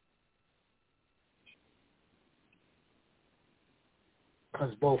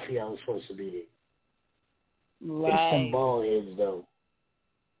 Because both of y'all were supposed to be there. Right. It's some ballheads, though.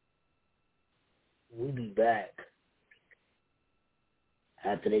 We be back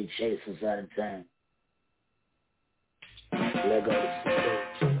after they chase us out of town. Let go.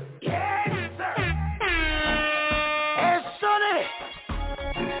 Yes, sir. Hey, Sonny.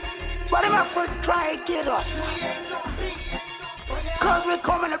 What am I first try to get us? Cause we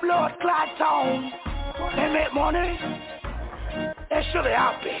coming to blood clot town and make money. That should be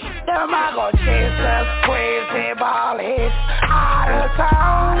happy. Them I go chase us crazy ballheads out of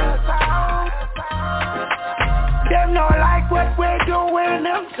town. Them not like what we do in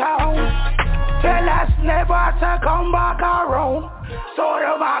them town. Tell us never to come back around. So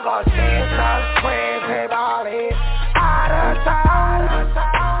them I go chase us crazy ballheads out of town.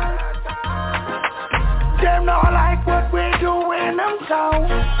 Them not like what we do in them town.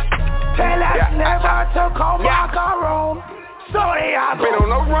 Tell us never to come back around. Sorry, I've been on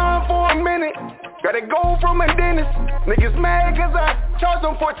the run for a minute. Gotta go from a dentist. Niggas mad cause I charge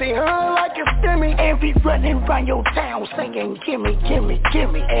them $1,400 like it's stimmy. And be running around your town singing gimme, gimme,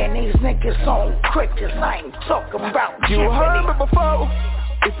 gimme. And these niggas on crickets, I ain't talking about you heard me before.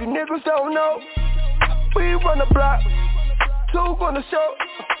 If you niggas don't know, we run the block. 2 on the show.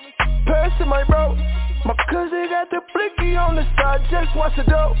 Person my bro. My cousin got the blicky on the side, just watch the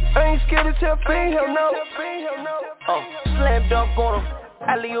dope. I ain't scared to tell Fiend, hell no. Slam dunk on him,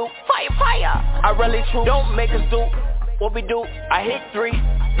 alley-oop, fire. I rally true, don't make us do what we do. I hit 3,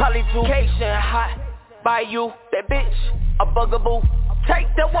 probably 2. Cation hot, by you, that bitch, a bugaboo.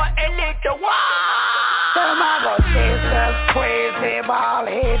 Take the one and lick the one. Them I go chase us crazy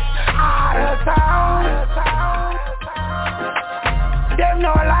ballheads out of town. Them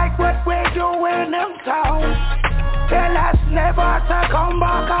not like what we do in them town. Tell us never to come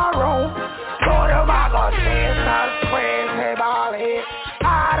back around. So them I go chase us crazy ballheads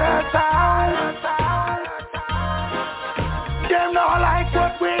out of town. Them not like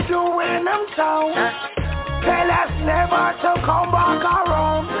what we do in them town. Tell us never to come back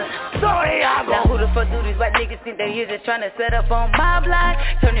around. Sorry, I go. Now who the fuck do these white niggas think they here just tryna set up on my block?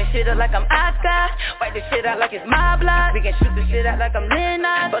 Turn this shit up like I'm Oscar. Wipe this shit out like it's my block. We can shoot this shit out like I'm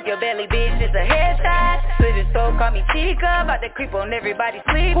Leonard. Fuck your belly, bitch, it's a headshot. Split his soul, call me Chica. About to creep on everybody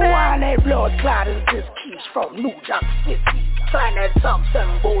sleeping. Who on that blood clotters just keeps from New York City? Trying to talk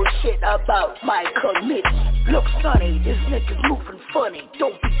some bullshit about my committee. Look, sonny, this nigga's moving funny.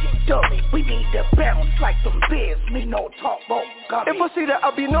 Don't be dummy. We need to bounce like some bears. Me no talk about gummy. If I see that,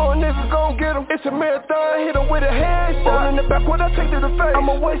 I be knowing niggas gon' get him. It's a marathon, hit him with a headshot. In the back, what I take to the face. I'm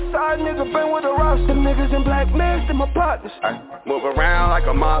a west side nigga, bang with a roster. Them niggas in black masks, and my partners. Move around like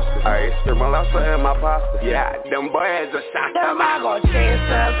a monster. Spit my lobster in my pasta. Yeah, them boys are shot. Them I go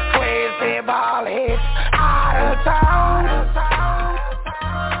chasers, crazy ball hits out of town.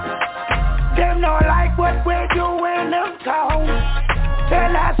 Them no like what we do in them town.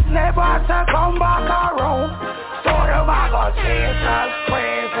 Tell us never to come back around. So them I go chasers,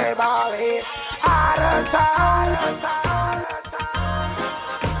 crazy ball hits out of town.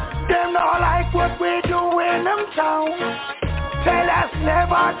 Them no like what we do in them town. Tell us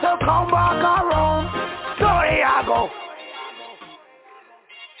never to come back around. So here I go.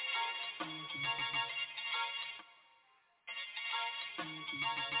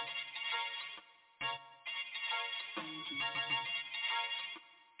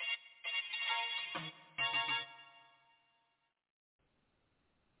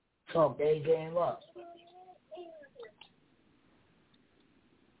 Talk they game up.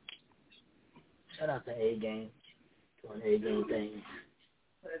 Shout out to A-Game. Doing A-Game things.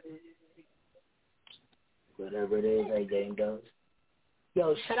 Whatever it is, A-Game does.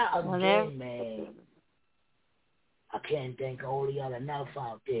 Yo, shout out again, man. I can't thank all of y'all enough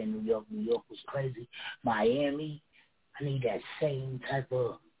out there in New York. New York was crazy. Miami, I need that same type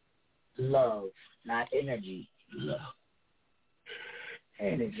of love, not energy. Love.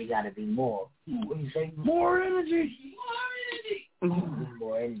 Energy got to be more. What do you say? More energy. More energy.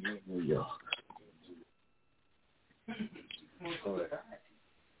 More energy in New York.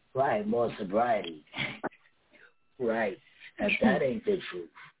 Right, more sobriety. Right. If that ain't the truth.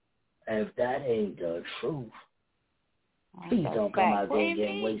 If that ain't the truth. Please don't come out there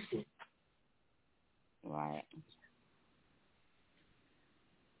getting wasted. Right.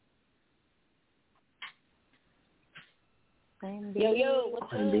 Yo,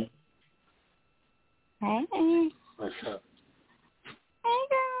 what's up? Hey. What's up? Hey,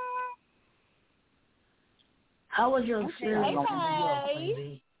 girl. How was your experience in New York,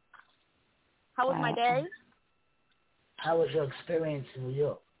 Queen? How was my day? How was your experience in New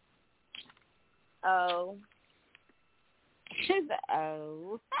York? Oh.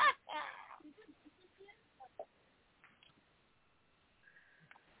 Oh.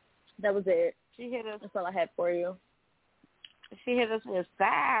 That was it. She hit us. That's all I had for you. She hit us with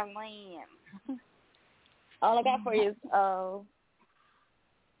silence. All I got for you is,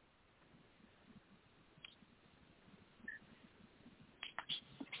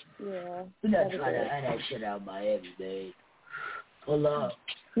 yeah. We're not trying to have that shit out by every day. Pull up.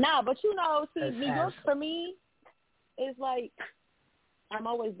 Nah, but you know, see, New York for me is like, I'm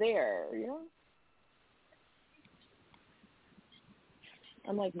always there, you know?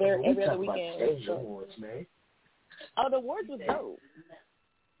 I'm like there every other weekend. Stage awards, man. Oh, the awards was dope.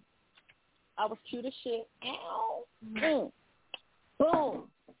 I was cute as shit. Ow. Boom. Boom.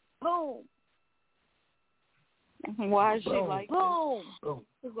 Boom. Why is she like boom? Boom.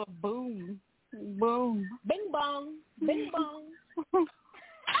 It's a boom. Boom. Bing bong. Bing bong.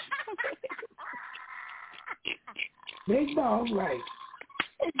 Bing bong, right.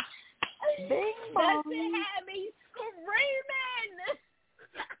 Bing bong. That shit had me screaming.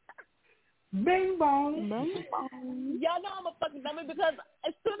 Bing bong. Bing bong. Y'all know I'm a fucking dummy because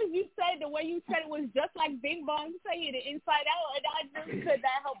as soon as you said the way you said it was just like bing bong, saying it inside out, and I just could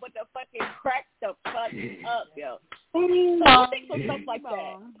not help but to fucking crack the fuck up, yo. So you think of stuff like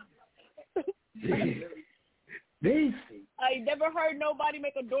that? Basic. I never heard nobody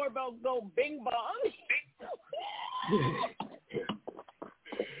make a doorbell go bing bong.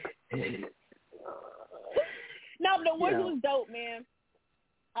 No, but the awards was dope, man.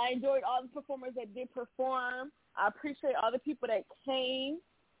 I enjoyed all the performers that did perform. I appreciate all the people that came.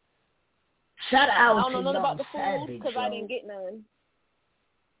 Shout out I don't know to nothing about the Young food because I didn't get none.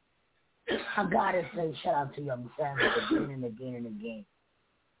 I gotta say shout out to Young Savage again and again and again.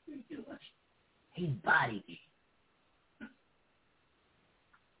 He bodied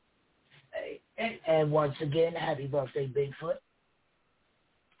it. And once again, happy birthday, Bigfoot.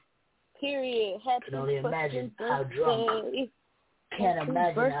 Period. Happy can only imagine birthday. How drunk. Can't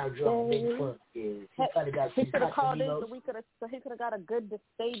imagine how drunk Bigfoot is. He probably got some he could have called in Casamigos. so he could have got a good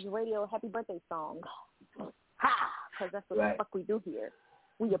stage radio happy birthday song. Ha! Because that's what the fuck we do here.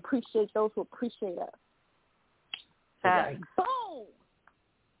 We appreciate those who appreciate us. Right. Boom!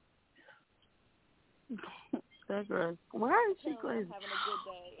 That's right. Why is she crazy? Having a good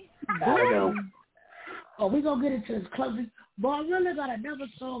day. I know. Oh, we gonna get into this closing. Boy, I really got another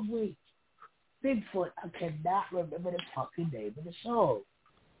song with Bigfoot. I cannot remember the fucking name of the song.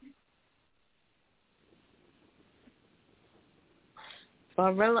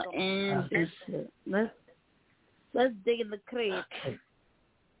 Barilla and this shit. Let's dig in the crate. Okay.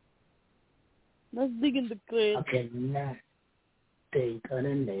 Let's dig in the crate. I cannot think of the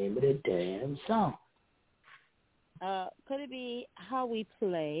name of the damn song. Could it be How We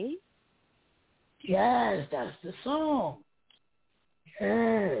Play? Yes, that's the song.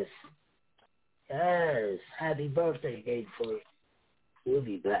 Yes. Happy birthday, Gateful. We'll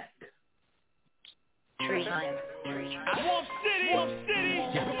be back. Tree line. Wolf City.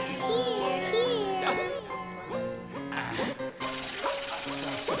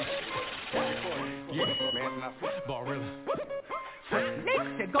 Barilla. I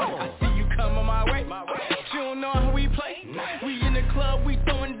see you coming my way. You don't know how we play. We in the club, we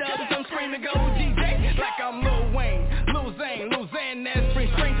throwing dubs. I'm screaming, go DJ. Like I'm Lil Wayne, Lil Xan, that's free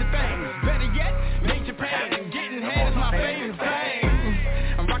stranger things. Better yet, Major Pain. And getting head is my favorite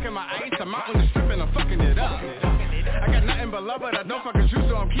thing. I'm rocking my ice, I'm out on the strip and I'm fucking it up. I got nothing but love, but I don't fucking shoot,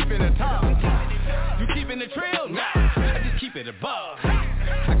 so I'm keeping it tough. You keeping the trail? Nah, I just keep it above.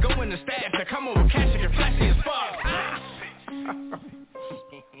 I go in the stash, I come over cash, and get flashy as fuck.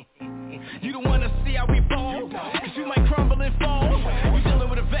 You don't wanna see how we ball, cause you might crumble and fall. You dealing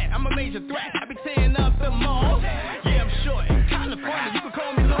with a vet, I'm a major threat, I be tearing up the mall. Yeah, I'm short, California, you can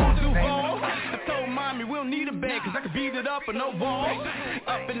call me Lil Duval. I told mommy we don't need a bed, cause I can beat it up with no balls.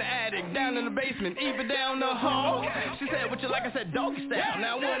 Up in the attic, down in the basement, even down the hall. She said, what you like? I said, doggy style.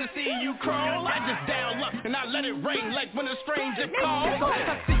 Now I wanna see you crawl. I just dial up and I let it rain like when a stranger calls.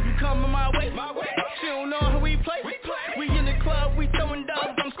 I see you coming my way. She don't know how we play. We in the club, we throwing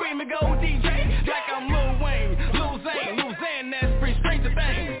dubs. I'm screaming, go DJ. Like I'm Lil Wayne, Lil Xan, that's free stranger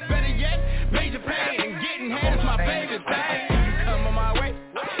things. Better yet, Major Pain. And getting head is my favorite thing. You coming my way.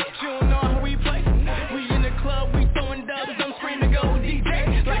 She don't know how we play. We in the club, we throwing dubs. I'm screaming, go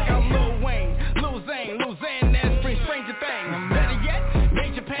DJ. Like I'm Lil Wayne, Lil Xan, that's free stranger things. Better yet,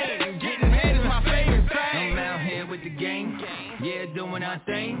 Major Pain. And getting head is my favorite thing. I'm out here with the gang, yeah, doing our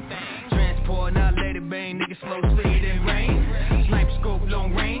thing. Transport, not let it bang, niggas slow sleet and rain. Snipe scope,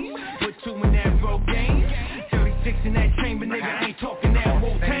 long range, put two in that road game. 36 in that chamber, nigga, I ain't talking that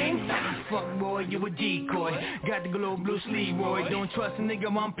Wu-Tang. Fuck boy, you a decoy, got the glow blue sleeve, Roy. Don't trust a nigga,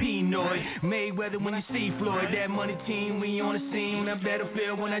 I'm Pinoy. Mayweather when you see Floyd, that money team, we on the scene. I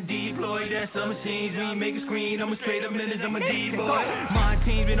battlefield when I deploy, that's some machines, we make a screen. I'm a straight up menace, I'm a D-boy. My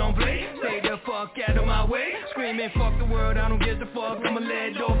team, we don't play, stay the fuck out of my way. Screaming, fuck the world, I don't give a fuck, I'ma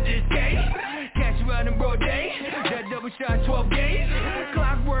let off this case. Catch you out in broad day, that double shot 12 gauge.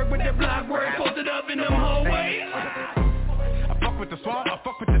 Clockwork with that block work, posted up in them hallways. I fuck with the swamp, I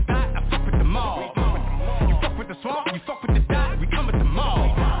fuck with the dot, I fuck with the mall. You fuck with the swamp, you fuck with the dot, we come with the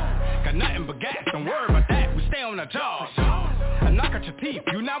mall. Got nothing but gas, don't worry about that, we stay on our jaws. I knock out your teeth,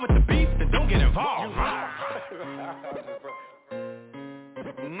 you not with the beef, then don't get involved.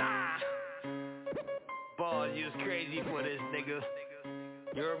 Nah, Balls, you was crazy for this, nigga.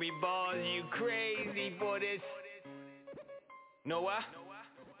 You heard me, Balls, you crazy for this. Know why?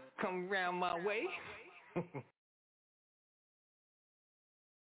 Come round my way.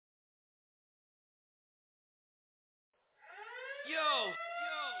 Yo,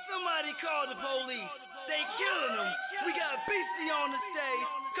 somebody call the police. They killing them. We got a beastie on the stage.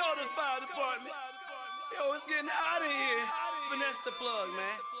 Call the fire department. Yo, it's getting hot in here. Finesse the plug,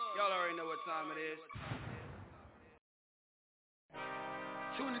 man. Y'all already know what time it is.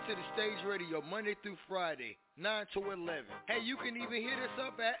 Tune into the Stage Radio Monday through Friday, 9 to 11. Hey, you can even hit us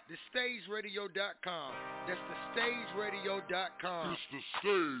up at thestageradio.com. That's thestageradio.com. It's the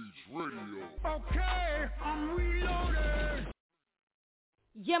Stage Radio. Okay, I'm reloaded.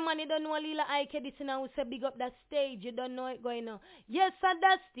 Yeah, man, you don't know Lila Ike this now. We say big up that stage. You don't know it going on. Yes, at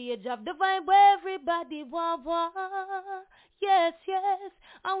that stage of the vibe where everybody want. Yes.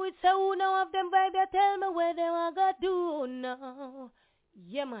 And we say who know of them vibe. You tell me where they want to do now.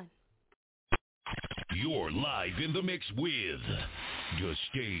 Yeah, man. You're live in the mix with The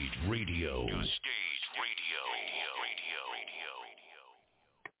Stage Radio. That's the Stage Radio.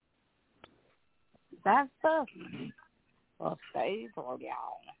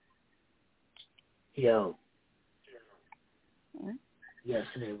 Yo.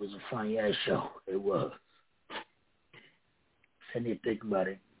 Yesterday was a funny ass show. It was. I need to think about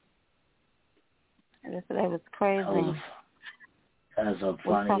it. Yesterday was crazy. That's a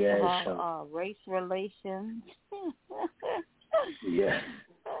funny ass about, show. Race relations. Yeah.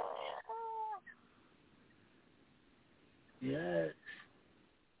 Yes.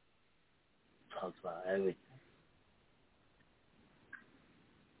 Talks about everything.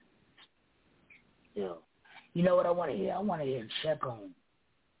 Yo. You know what I want to hear? I want to hear Check On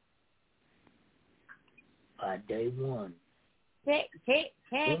by Day One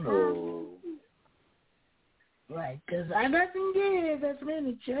Check on. Right, because I got some kids that's been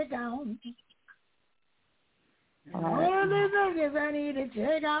to check on. All the niggas I need to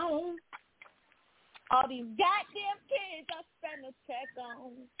check on. All these goddamn kids I spend to check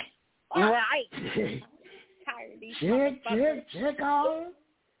on. Right. Tired of these check on.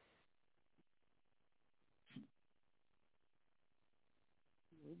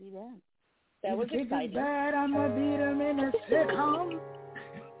 We do that. That was exciting. Bad, I'm gonna beat them in a sick home.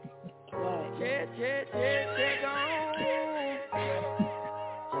 What? Check on.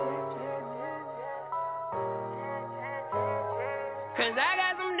 Cause I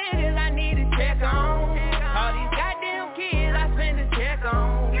got some niggas I need to check on. All these goddamn kids I spend to check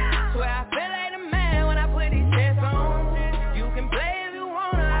on. Swear I feel like a man when I put these checks on. You can play if you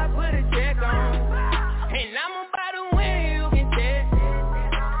wanna, I put a check on. And I'm about to win, you can check.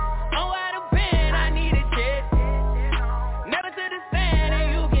 Oh, out of pen, I need a check. Never to the stand and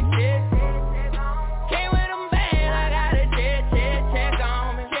you can check. Came with them band, I got a check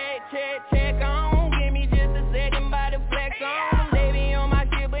on me. Check on. Give me just a second by the flex on. They be on my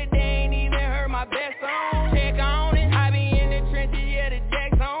shit, but they ain't even heard my best song. Check on it. I be in the trenches, yeah, the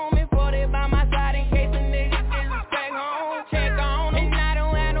deck's on me. 40 by my side in case a nigga disrespect home. Check on it. And I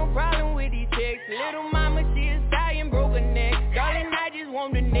don't have no problem with these checks. Little mama, she a stallion, broke her neck. Darling, I just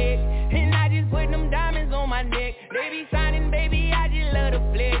want the neck. And I just put them diamonds on my neck. They be shining, baby, I just love the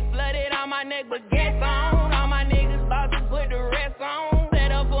flex. Flooded on my neck, but guess on. All my niggas about to put the rest on.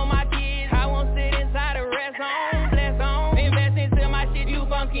 Set up for my kids, I won't sit inside the rest on. Bless on, invest into my shit, you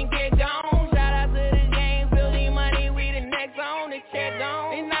fucking get gone. Shout out to the game, building money, we the next on the check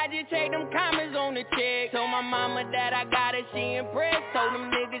on. And I just check them comments on the check. Told my mama that I got her, she impressed. Told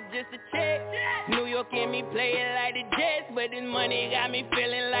them niggas just to check. New York and me playing like the Jets, but this money got me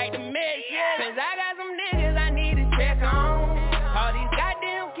feeling like the Mets. Cause I got some niggas I need to check on. All these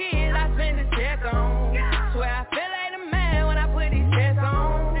goddamn kids I spend to check on. Swear I feel like a man when I put these checks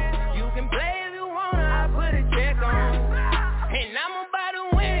on. You can play if you wanna, I put a check on. And I'm about to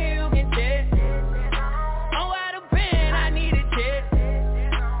win, you can check. Oh, out of pen, I need a check.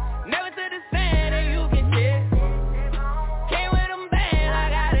 Never to the stand and you can check. Came with them band, I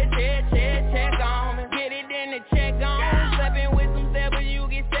got a check on me. Get it in the check on. Stepping with some steppers, you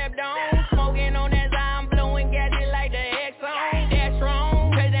get stepped on. Smoking on that I'm blowing gadget like the Exxon. That's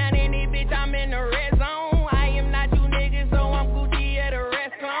wrong, cause down in this bitch I'm in the red zone. I am not you niggas, so I'm Gucci at a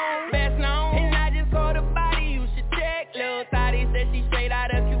restaurant. Best known, and I just called a body, you should check. Lil' Thotty said she straight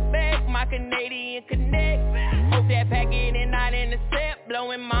out of Quebec. My Canadian connect. Hope that packet and not in the set.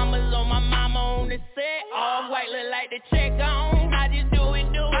 Blowing mamas on my mama on the set. All white look like the check on. I just do it,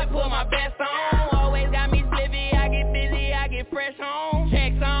 put my best on. Always got me slippy, I get busy, I get fresh on.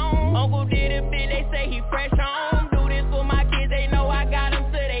 Checks on, Uncle did a bit, they say he fresh on. Do this for my kids, they know I got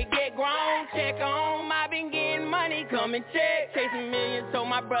them till they get grown. Check on, I been getting money, come and check. Chasing millions, told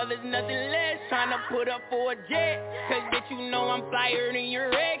my brothers nothing less. Tryna put up for a jet, cause bitch you know I'm flyer than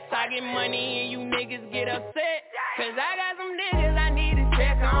your ex. I get money and you niggas get upset, cause I got some niggas I need to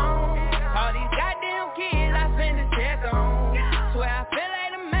check on. All these goddamn kids I spend to check on. Swear I feel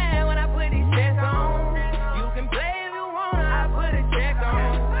like a man when I put these checks on. You can play if you wanna, I put a check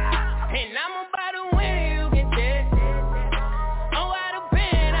on. And I'm about to win, you can check. Oh, out of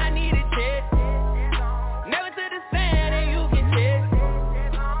pen, I need a check. Never to the stand and you can check.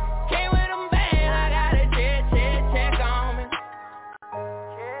 Came with them band, I got a check on me.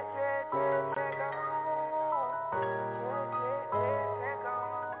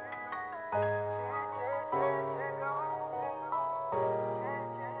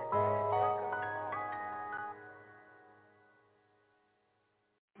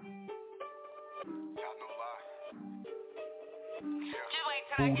 Just wait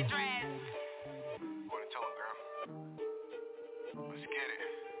till I get dressed. Wanna tell him, girl? Let's get it.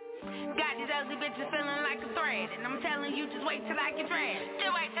 Got these ugly bitches feeling like a thread, and I'm telling you, just wait till I get dressed.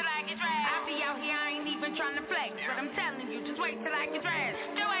 Just wait till I get dressed. I be out here, I ain't even trying to flex, but I'm telling you, just wait till I get dressed.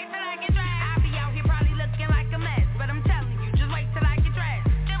 Just wait till I get dressed. I be out here probably looking like a mess, but I'm telling you, just wait till I get dressed.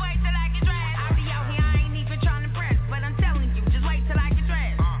 Just wait till I get dressed. I be out here, I ain't even trying to press, but I'm telling you, just wait till I get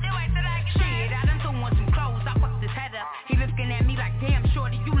dressed. Just wait till I get dressed. Shit, I done threw on some clothes, I fucked his head up. He looking at me like, damn,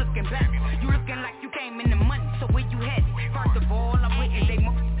 shorty, you looking better. You looking like you came in the money, so where you headed? First of all, I'm waiting, they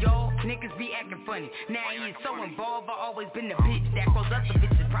most of y'all niggas be acting funny. Now he is so involved, I always been the bitch that caused other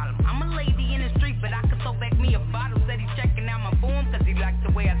bitches problem. I'm a lady in the street, but I could throw back me a bottle. Said he checking out my form, cause he likes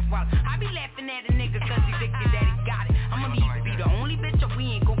the way I swallow. I be laughing at a nigga cause he thinking that he got it. I'ma either be the only bitch or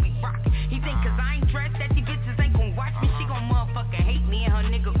we ain't gon' be rockin'. He think cause I ain't dressed that these bitches ain't gon' watch me. She gon' motherfucking hate me and her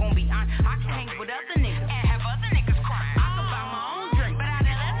nigga gon' be on. I can hang with other niggas and have other niggas crying. I can buy my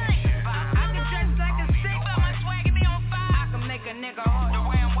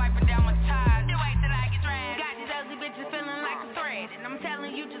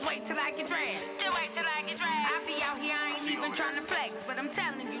just wait till I get dressed. Just wait till I get dressed. I be out here, I ain't even trying to flex, but I'm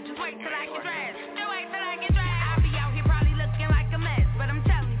telling you, just wait till I get dressed. Just wait till I get dressed. I be out here probably looking like a mess, but I'm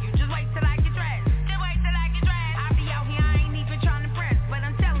telling you, just wait till I get dressed. Just wait till I get dressed. I be out here, I ain't even trying to press, but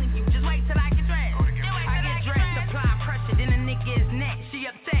I'm telling you, just wait till I get dressed. I get dressed, apply pressure, then the nigga is neck. She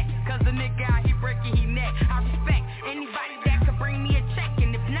upset, cause the nigga out here breaking he neck. I respect anybody that could bring me a check,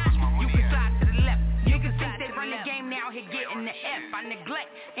 and if not, you can slide to the left. Niggas think they run the game now, here getting the F. I neglect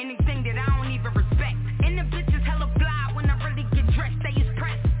anything that I don't even respect. And the bitches hella fly when I really get dressed, they is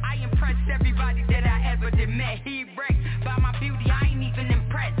pressed. I impress everybody that I ever did met. He wrecked by my beauty, I ain't even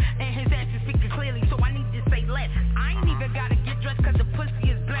impressed. And his ass is speaking clearly, so I need to say less. I ain't even gotta get dressed cause the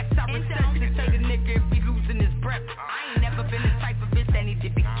pussy is blessed. I respect to say the nigga if he losing his breath. I ain't never been the type of bitch that need to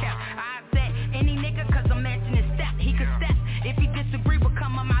be kept. I said any nigga cause I'm matching his step. He could step. If he disagree with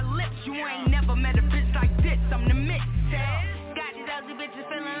come on my lips. You ain't never met a bitch like this. I'm the mix. Got these ugly bitches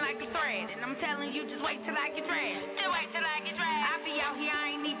feeling like a thread. And I'm telling you, just wait till I get dressed. Just wait till I get dressed. I be out here,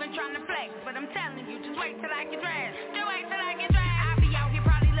 I ain't even trying to flex. But I'm telling you, just wait till I get dressed. Just wait till I get dressed. I be out here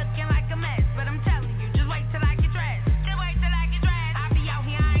probably looking like a mess. But I'm telling you, just wait till I get dressed. Just wait till I get dressed. I be out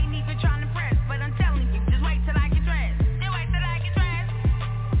here, I ain't even trying to press. But I'm telling you, just wait till I get dressed. Just wait till I get dressed.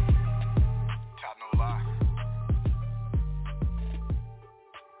 Top no lie.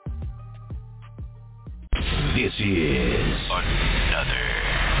 This is another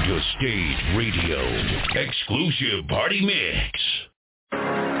The Stage Radio exclusive party mix.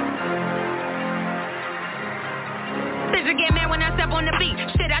 Bitch, I get mad when I step on the beat.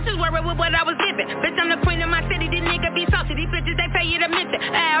 Shit, I just worried with what I was giving. Bitch, I'm the queen of my city. These niggas be salty. These bitches, they pay you to mention.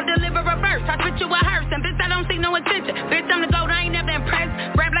 I'll deliver a verse. I spit you a hearse. And bitch, I don't see no attention. Bitch, I'm the goat. I ain't never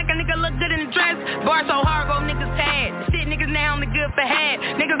impressed. Rap like a nigga look good in the dress. Bar so hard, go niggas had. Shit, niggas now only good for head.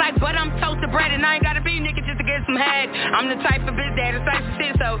 Niggas like, but I'm toasted bread. And I ain't gotta be nigga just to get some head. I'm the type of bitch that is type of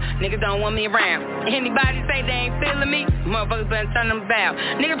shit. So niggas don't want me around. Anybody say they ain't feeling me, motherfuckers better turn them about.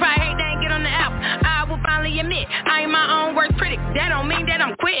 Niggas probably hate they ain't get on the album. I will finally admit I ain't my own worst critic. That don't mean that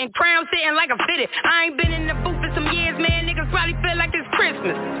I'm quitting. Crown sitting like a fitted. I ain't been in the booth for some years, man. Niggas probably feel like it's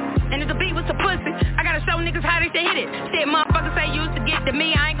Christmas. And if the beat was a pussy, I gotta show niggas how they should hit it. Shit, motherfuckers say used to get to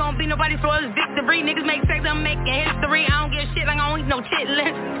me. I ain't gonna be nobody's flawless victory. Niggas make sex, I'm making history. I don't give a shit like I don't eat no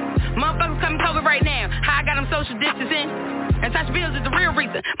chitlin'. Motherfuckers coming COVID right now. How I got them social distancing. And Tasha Bills is the real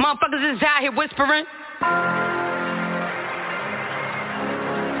reason. Motherfuckers is out here whispering.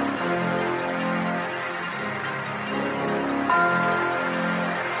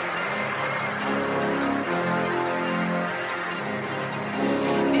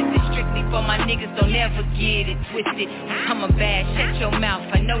 For my niggas, don't ever get it twisted. I'm a bad, shut your mouth,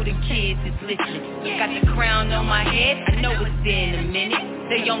 I know them kids is listening. Got the crown on my head, I know it's in a minute.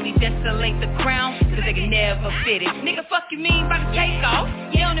 They only desolate the crown, cause they can never fit it. Nigga, fuck you mean by the takeoff?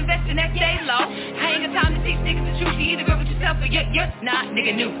 You don't invest in that day low. I ain't got time to teach niggas the truth. You either go with yourself or you're not.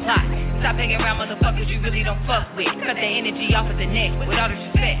 Nigga, new plot. Stop hanging around motherfuckers you really don't fuck with. Cut the energy off of the neck, with all the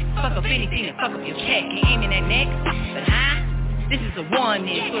respect. Fuck up anything to fuck up your check. Ain't aiming that neck, but this is a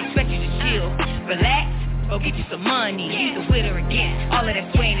warning, so expect you to chill, relax, go get you some money, either with or against. All of that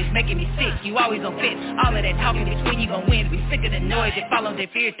swaying is making me sick, you always on fit. All of that talking between you gon' win. We sick of the noise that follow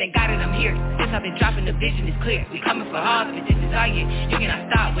their fears, thank God that I'm here. Since I've been dropping, the vision is clear. We coming for hard, but this is our year. You cannot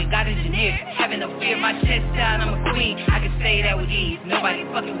stop with God engineers. Having no fear, my chest down, I'm a queen. I can say that with ease. Nobody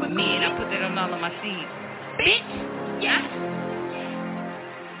fucking with me, and I put that on all of my seeds. Bitch, yeah.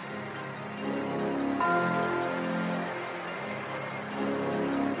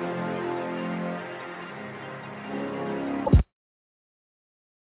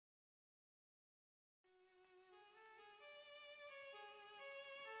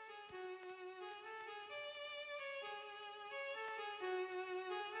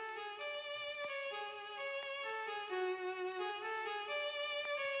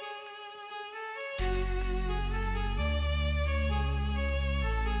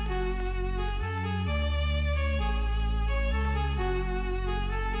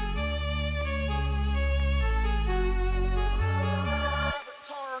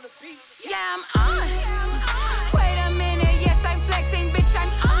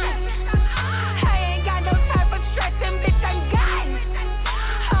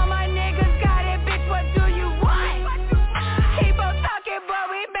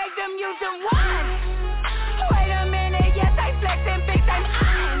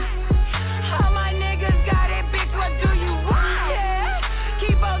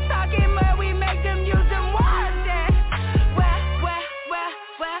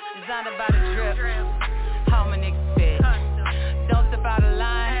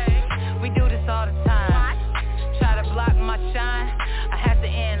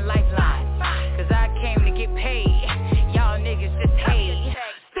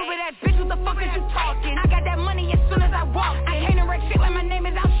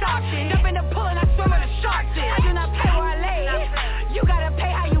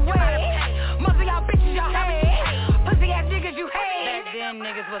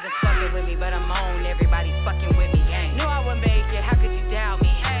 niggas wasn't fucking with me, but I'm on, everybody fucking with me. Knew I would make it, how could you doubt me?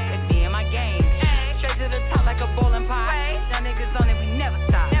 It's me and my gang. Straight to the top like a bowling pot. Y'all niggas on it, we never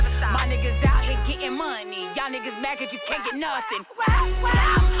stop. My niggas out here getting money. Y'all niggas mad cause you can't get nothing. I'm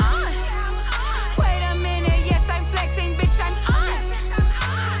on. Wait a minute, yes, I'm flexing, bitch, I'm on.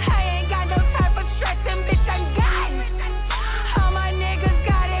 I ain't got no time for stressing, bitch, I'm gone. All my niggas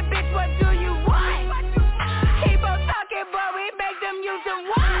got it, bitch, what do you want? Keep on talking, boy, we make them use them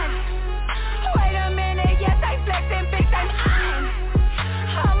once. Wait a minute, yes, I'm flexing, bitch, I'm on.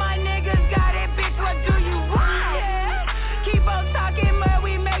 All my niggas got it, bitch, what do you want? Keep on talking, boy,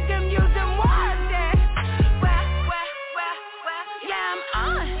 we make them use them once. Yeah, I'm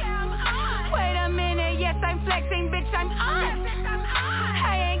on. Wait a minute, yes, I'm flexing, bitch, I'm on.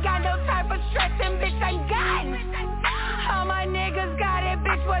 I ain't got no time for stressing, bitch, I'm gone. All my niggas got it,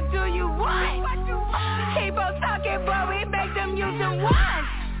 bitch, what do you want? Keep on talking, boy, we make them use them once.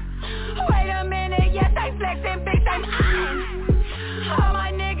 Wait a minute, yes, I'm flexing, bitch, I'm on. All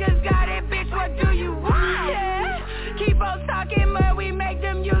my niggas got it, bitch, what do you want? Keep on talking, boy, we make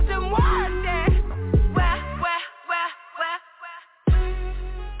them use them once.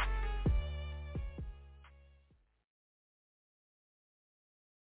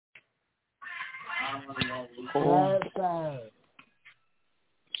 Yes, sir.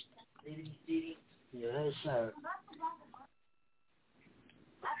 Yes, sir.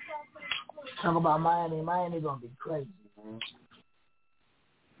 Talk about Miami. Miami gonna be crazy, man.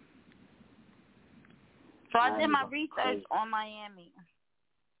 So I did my research on Miami.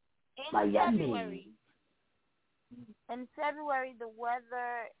 In February, the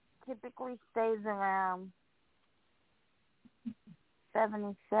weather typically stays around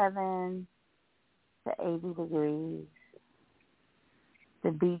 77 to 80 degrees.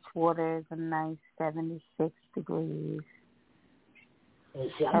 The beach water is a nice 76 degrees.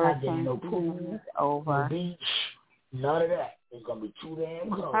 And see, I'm not getting no pool, over. No beach, none of that. It's going to be too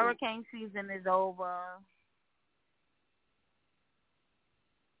damn cold. Hurricane season is over.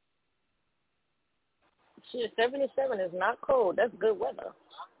 Shit, 77 is not cold. That's good weather.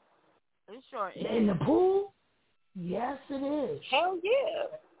 It sure is. In the pool? Yes, it is. Hell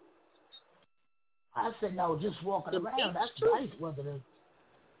yeah. I said, no, just walking around. That's nice weather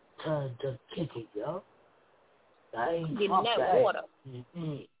to kick it, yo. I ain't getting that water.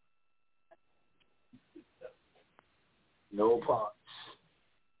 Mm-mm. No parts.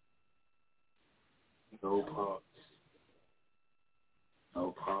 No parts.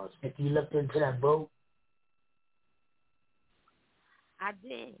 No parts. If you looked into that boat? I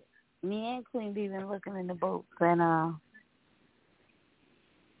did. Me and Queen B been looking in the boat, and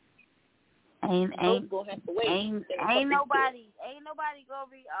ain't nobody gonna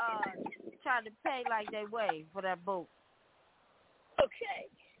be trying to pay like they weigh for that boat. Okay.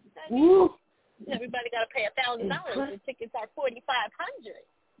 Everybody gotta pay $1,000. The tickets are $4,500.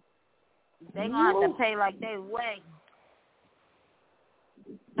 They gonna have to pay like they weigh.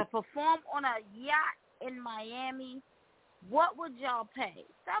 To perform on a yacht in Miami, what would y'all pay?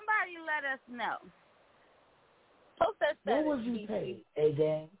 Somebody let us know. What would you pay,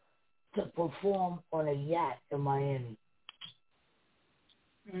 A-Gang, to perform on a yacht in Miami?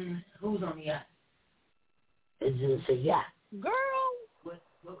 Who's on the yacht? It's just a yacht. Girl.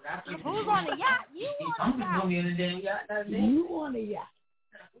 Who's on the yacht? You on the yacht. I'm on the damn yacht. You on the yacht.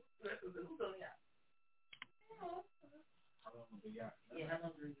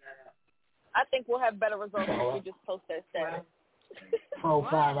 I think we'll have better results if we just post that status. 4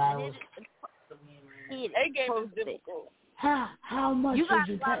 5 hours. A-Game is difficult. How much you got would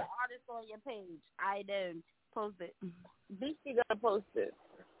you a lot pay? of artists on your page. I don't post it. BC gotta post it.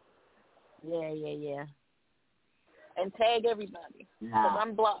 Yeah. And tag everybody. Nah. Because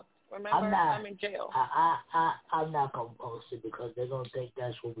I'm blocked. Remember, I'm in jail. I'm not gonna post it because they're gonna think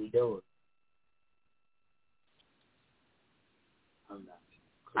that's what we doing. I'm not.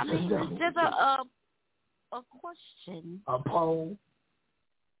 I mean, it's just a question. A poll.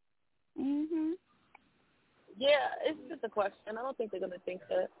 Mhm. Yeah, it's just a question. I don't think they're gonna think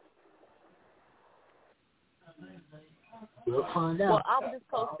that. We'll find out. Well, I'll just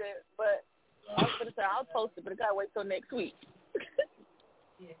post it, but I was gonna say I'll post it, but it gotta wait till next week.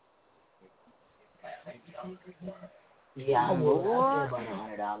 Yeah, I would. I'd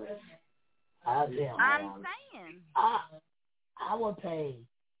pay about $100. I'd pay $100. I'm saying.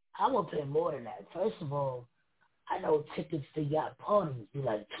 I would pay more than that. First of all, I know tickets to yacht parties be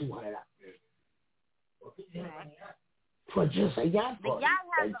like $200. For just a yacht party,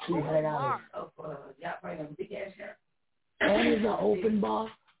 like $200. And it's an open bar.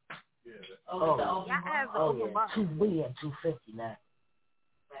 Yacht has an open bar. We have $250 now.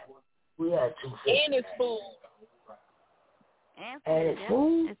 We had $250. And it's food. And it's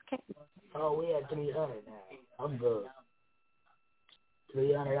food? It's cake. Oh, we had $300 now. I'm good.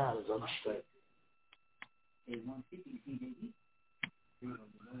 $300, I'm straight.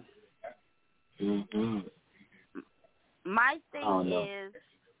 My thing is,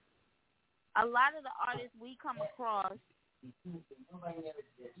 a lot of the artists we come across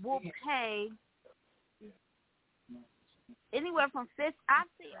will pay anywhere from I've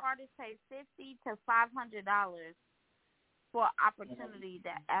seen artists pay $50 to $500 for an opportunity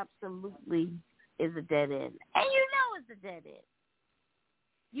that absolutely is a dead end, and you know it's a dead end.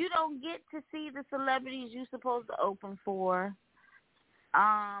 You don't get to see the celebrities you're supposed to open for.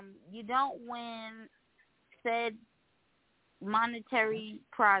 You don't win said monetary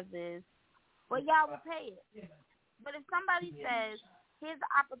prizes, but y'all will pay it. But if somebody says, here's an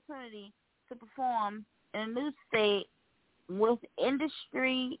opportunity to perform in a new state with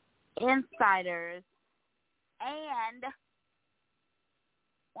industry insiders and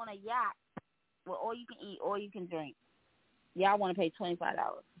on a yacht where all you can eat, all you can drink, y'all want to pay $25.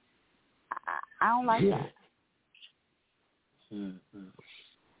 I don't like that. I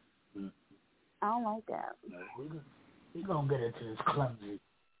don't like that. We're going to get into this clumsy.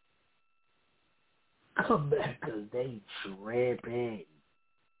 Come back, because they tripping.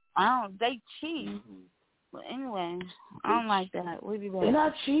 They cheap. But anyway, I don't like that. We'll be back. They're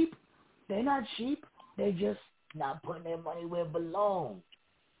not cheap. They're not cheap. They just not putting their money where it belongs.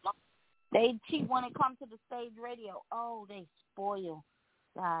 They cheap when it comes to the stage radio. Oh, they spoil.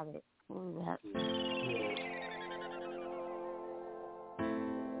 Got it. We'll be back.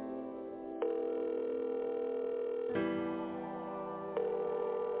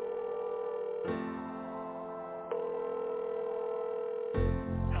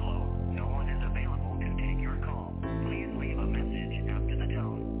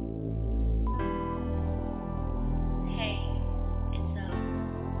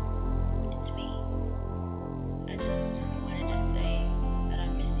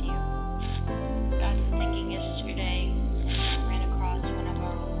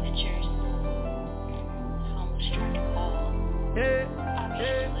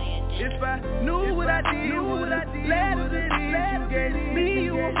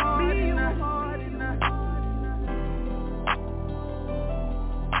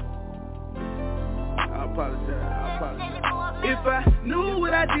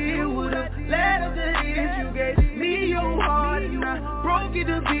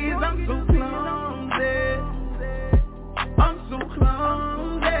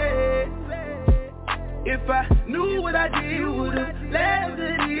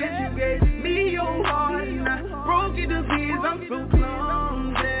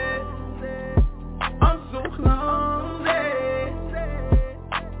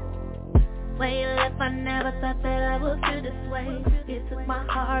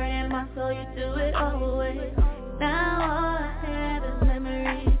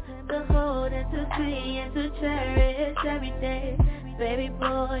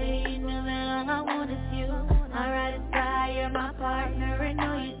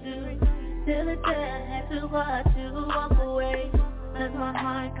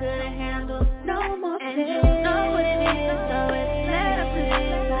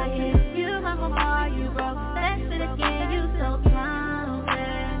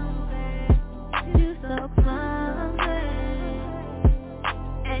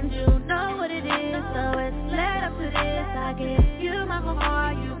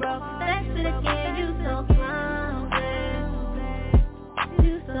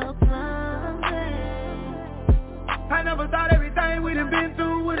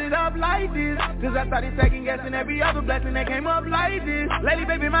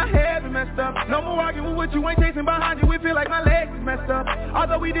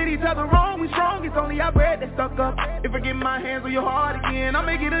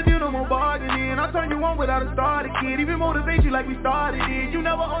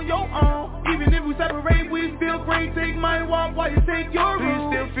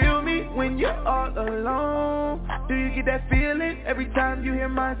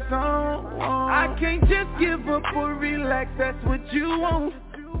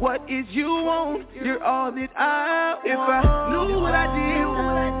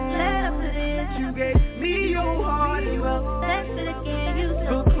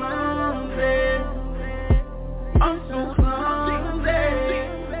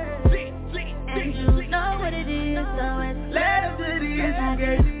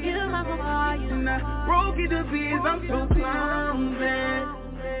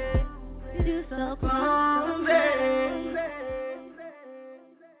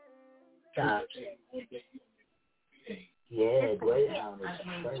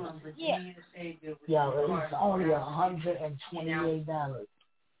 Yeah. Yo, it's only $128.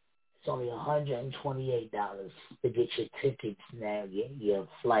 It's only $128 to get your tickets now, your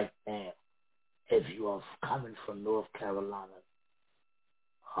flight now. If you are coming from North Carolina,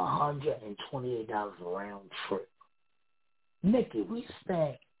 $128 round trip. Nikki, we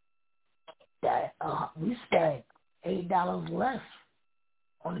spent $8 less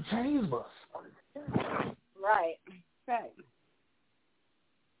on the Chinese bus. Right.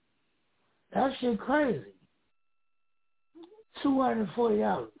 That shit crazy.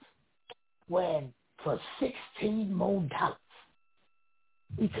 $240 when for $16 more,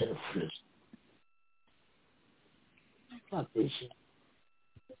 we could have flew. Fuck this shit.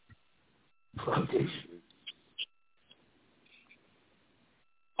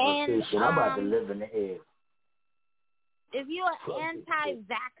 And I'm about to live in the air. If you're an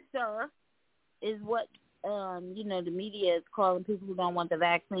anti-vaxxer, is what the media is calling people who don't want the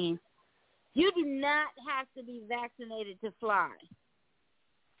vaccine. You do not have to be vaccinated to fly.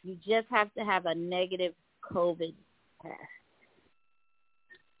 You just have to have a negative COVID test.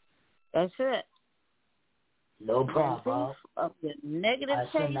 That's it. No problem. Of the negative I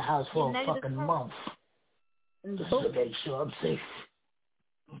stay in the house for a fucking month just to make sure I'm safe.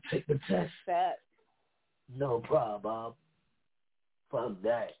 I'll take the test. No problem, Bob. Fuck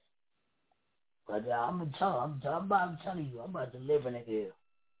that. But I'm telling you, I'm about to live in the air.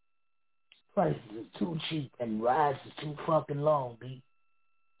 Prices is too cheap and rides is too fucking long, B.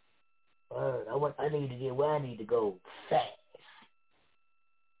 I need to get where I need to go fast.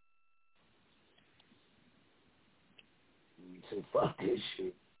 So fuck this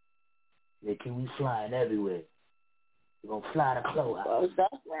shit. Nigga, we flying everywhere. We're gonna fly to Clubhouse. Well,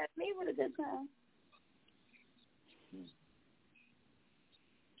 that's left me with a good time.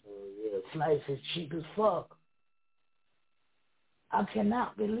 Yeah, flights is cheap as fuck. I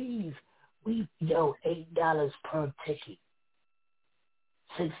cannot believe $8 per ticket.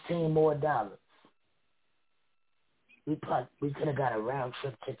 $16 more. We could have got a round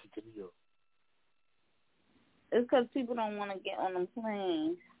trip ticket to New York. It's because people don't want to get on them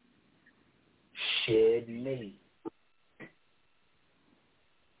planes. Shit me.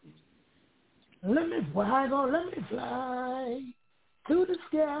 Let me fly to the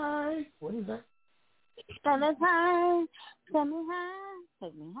sky. What is that? Send us high, send me high,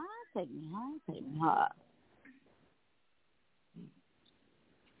 take me high, take me high, take me high.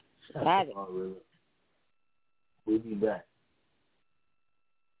 We'll be back.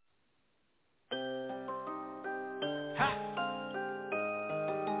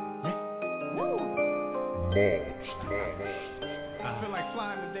 I feel like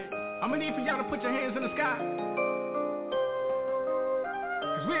flying today. I'm gonna need for y'all to put your hands in the sky,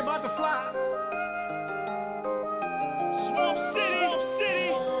 'cause we about to fly. Swamp City.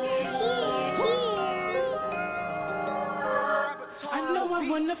 I know I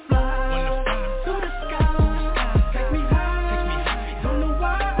wanna fly to the sky. Take me high. Don't know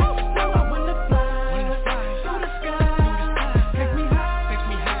why. Now I wanna fly to the sky. Take me high.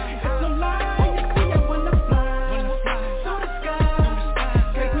 It's no lie. You see I wanna fly to the sky.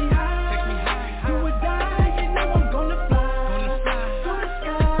 Take me high. Do or die. You know I'm gonna fly to the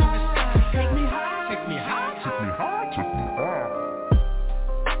sky. Take me high.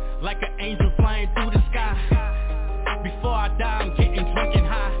 Like an angel flying through the sky. Before I die, I'm getting drunk and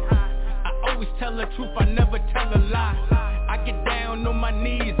high. I always tell the truth, I never tell a lie. I get down on my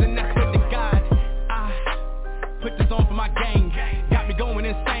knees and I pray to God. I put this on for my gang. Got me going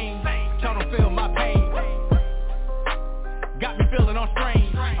insane. Y'all don't feel my pain. Got me feeling on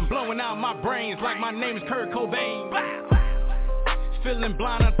strain. I'm blowing out my brains like my name is Kurt Cobain. Feeling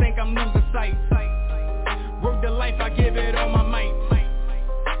blind, I think I'm losing sight. Work the life, I give it all my might.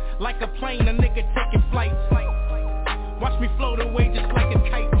 Like a plane, a nigga taking flight. Watch me float away just like a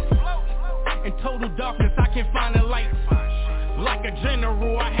kite. In total darkness, I can't find a light. Like a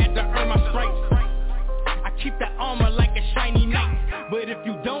general, I had to earn my stripes. I keep that armor like a shiny knight. But if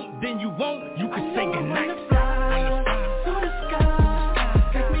you don't, then you won't. You can say goodnight. To the sky,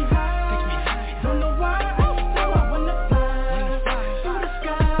 take me high. Don't know why. Now I wanna fly to the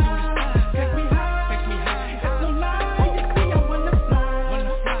sky. Take me high. It's no lie. You see I wanna fly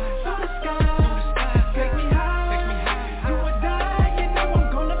to the sky. Take me high. Do or die. You know I'm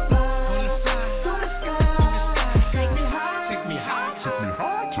gonna fly to the sky. Take me high.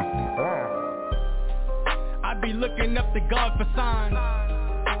 I be looking up to God for signs.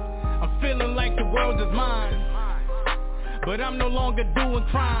 I'm feeling like the world is mine, but I'm no longer doing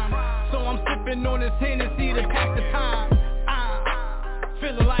crime. So I'm sipping on this Hennessy to pass the time.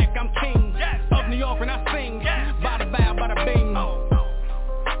 Feeling like I'm king of New York when I sing. Bada bow, bada bing.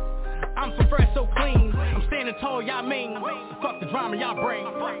 done told y'all mean. Fuck the drama y'all bring.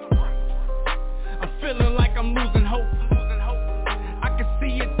 I'm feeling like I'm losing hope. I can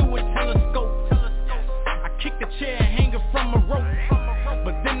see it through a telescope. I kick the chair hanging from a rope,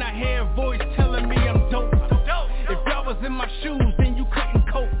 but then I hear a voice telling me I'm dope. If y'all was in my shoes, then you couldn't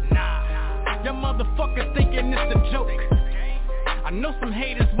cope. Y'all motherfuckers thinking it's a joke. I know some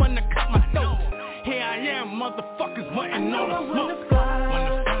haters wanna cut my throat. Here I am, motherfuckers wanting all the smoke.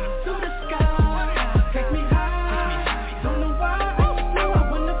 To the sky, take me high. Don't know why, I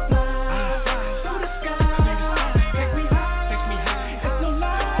wanna fly. To the sky, take me high. It's no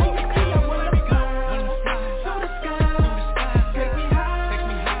lie, I wanna fly. To the sky, take me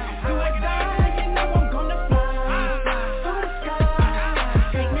high. Do or die, you know I'm gonna fly. To the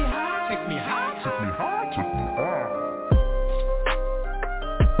sky, take me high. Take me high.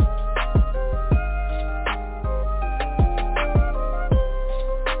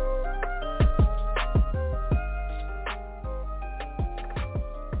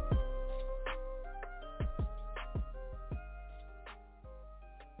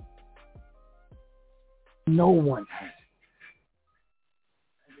 No one has it.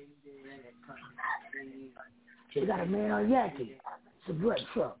 She got a man on Yankee. It's a red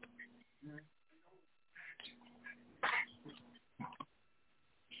truck.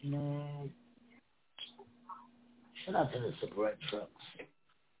 Man. Shout out to the cigarette trucks.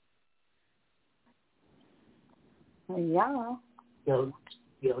 Yeah. Yo,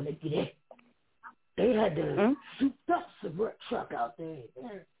 Nikki, they had the souped up cigarette truck out there.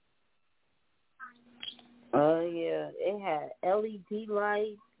 Oh, yeah. It had LED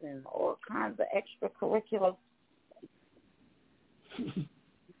lights and all kinds of extracurricular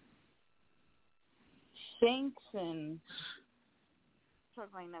sinks and truck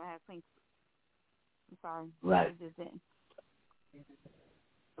ain't never had sinks. I'm sorry. Right. I just didn't.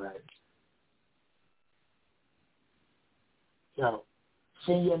 Right. Yo,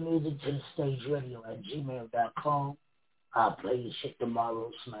 send your music to the stageradio@gmail.com. I'll play your shit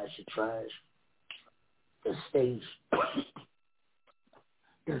tomorrow, smash your trash. The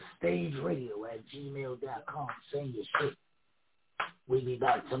stageradio@gmail.com. Send your shit. We'll be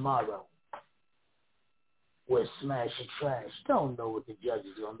back tomorrow with Smash Your Trash. Don't know what the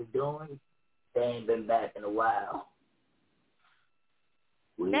judges gonna be doing. They ain't been back in a while.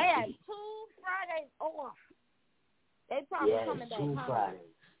 They had 2 Fridays off. They probably coming back. 2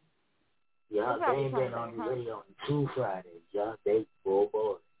 Fridays. Yeah, they ain't been on the radio on 2 Fridays. Yeah, they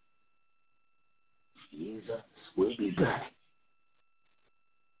boy. Jesus, we'll be back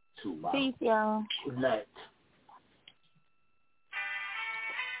tomorrow. Peace, y'all. Good night.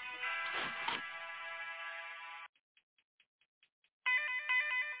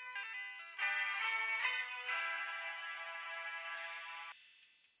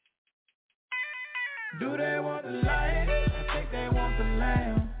 Do they want the light? I think they want the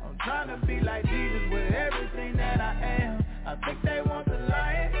lamb. I'm trying to be like Jesus with everything that I am. I think they want the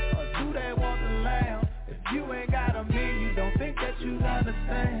light, or do they want the lamb? If you ain't got a mean, you don't think that you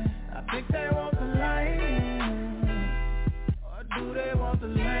understand. I think they want the light, or do they want the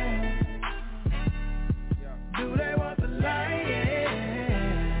lamb? Do they want the light?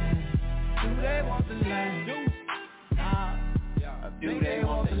 Do they want the lamb? Do they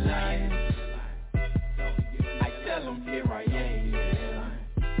want the light? Tell them here I am.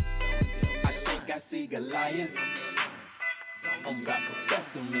 I think I see Goliath. I'm about to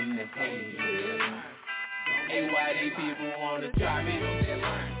bust them in the head. Hey, why they people wanna try me?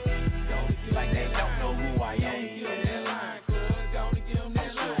 Like they don't know who I am. I'm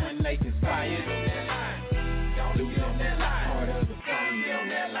sure when they conspire, losing that line. Part of the phony on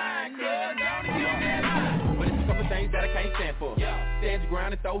that line. But it's a couple things that I can't stand for. Stand your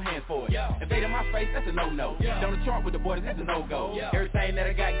ground and throw hands for it. Invade in my face, that's a no-no. Don't chart with the boys, that's a no-go. Everything that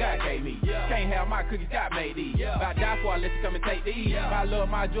I got, God gave me. Can't have my cookies, God made these. If I die for, I let you come and take these. If I love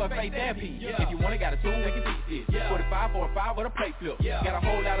my joy, faith, and peace. If you want it, got a tool, we can teach this. 45 for a 5 with a plate flip. Got a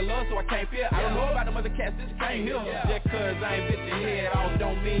whole lot of love, so I can't feel. I don't know about them other cats, this came here. Just cause I ain't bit your head off,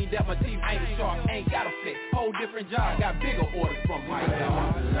 don't mean that my teeth ain't sharp. Ain't got a flex, whole different job. Got bigger orders from my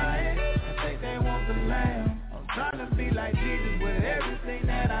God. I think they want the lamb. I'm trying to be like Jesus with everything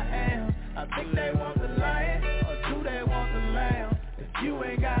that I am. I think they want the light, or do they want the lamb? If you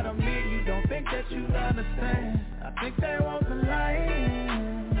ain't got a mean, you don't think that you understand. I think they want the light,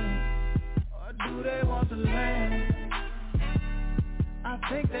 or do they want the lamb? I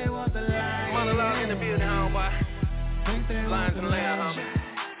think they want the light. Monologue in the building, homeboy. Think they Lines want and the layers, lamb. homie.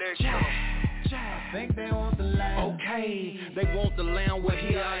 There you go. I think they want the lamb. Okay, they want the lamb, well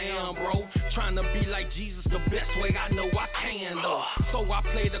here I am, bro. Trying to be like Jesus the best way I know I can though. So I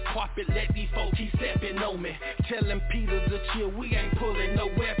play the carpet, let these folks keep stepping on me. Telling Peter to chill, we ain't pulling no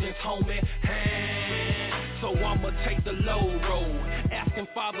weapons, homie. So I'ma take the low road. Asking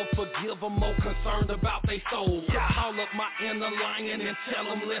Father forgive them, more concerned about they soul. Call up my inner lion and tell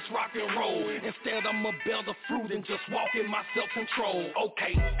them let's rock and roll. Instead I'ma bear the fruit and just walk in my self-control.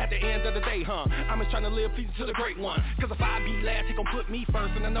 Okay, at the end of the day, I'm just trying to live pleasing to the great one. Cause if I be last, he gon' put me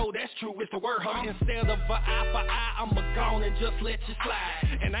first, and I know that's true, it's the word, Instead of an eye for eye, I'ma gone and just let you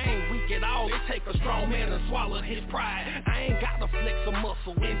slide. And I ain't weak at all, it take a strong man to swallow his pride. I ain't got to flex a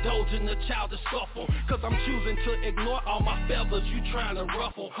muscle, indulge in the childish scuffle. Cause I'm choosing to ignore all my feathers you trying to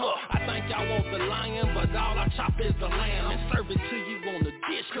ruffle. I think y'all want the lion, but all I chop is the lamb. And serve it to you on the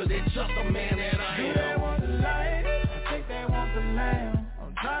dish, cause it's just a man that I am. Do they want the lion? I think they want the lamb.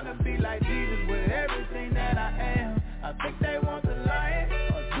 I'm trying to be like Jesus with everything that I am. I think they want the lion,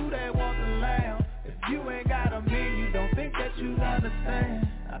 or do they want the lamb? If you ain't got a mean, you don't think that you understand.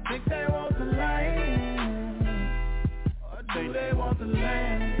 I think they want the lion, or do they want the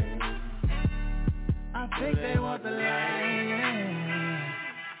lamb? I think they want the lion.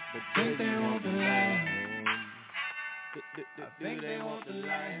 I think they want the lion. I think they want the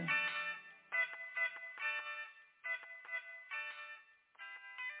lion.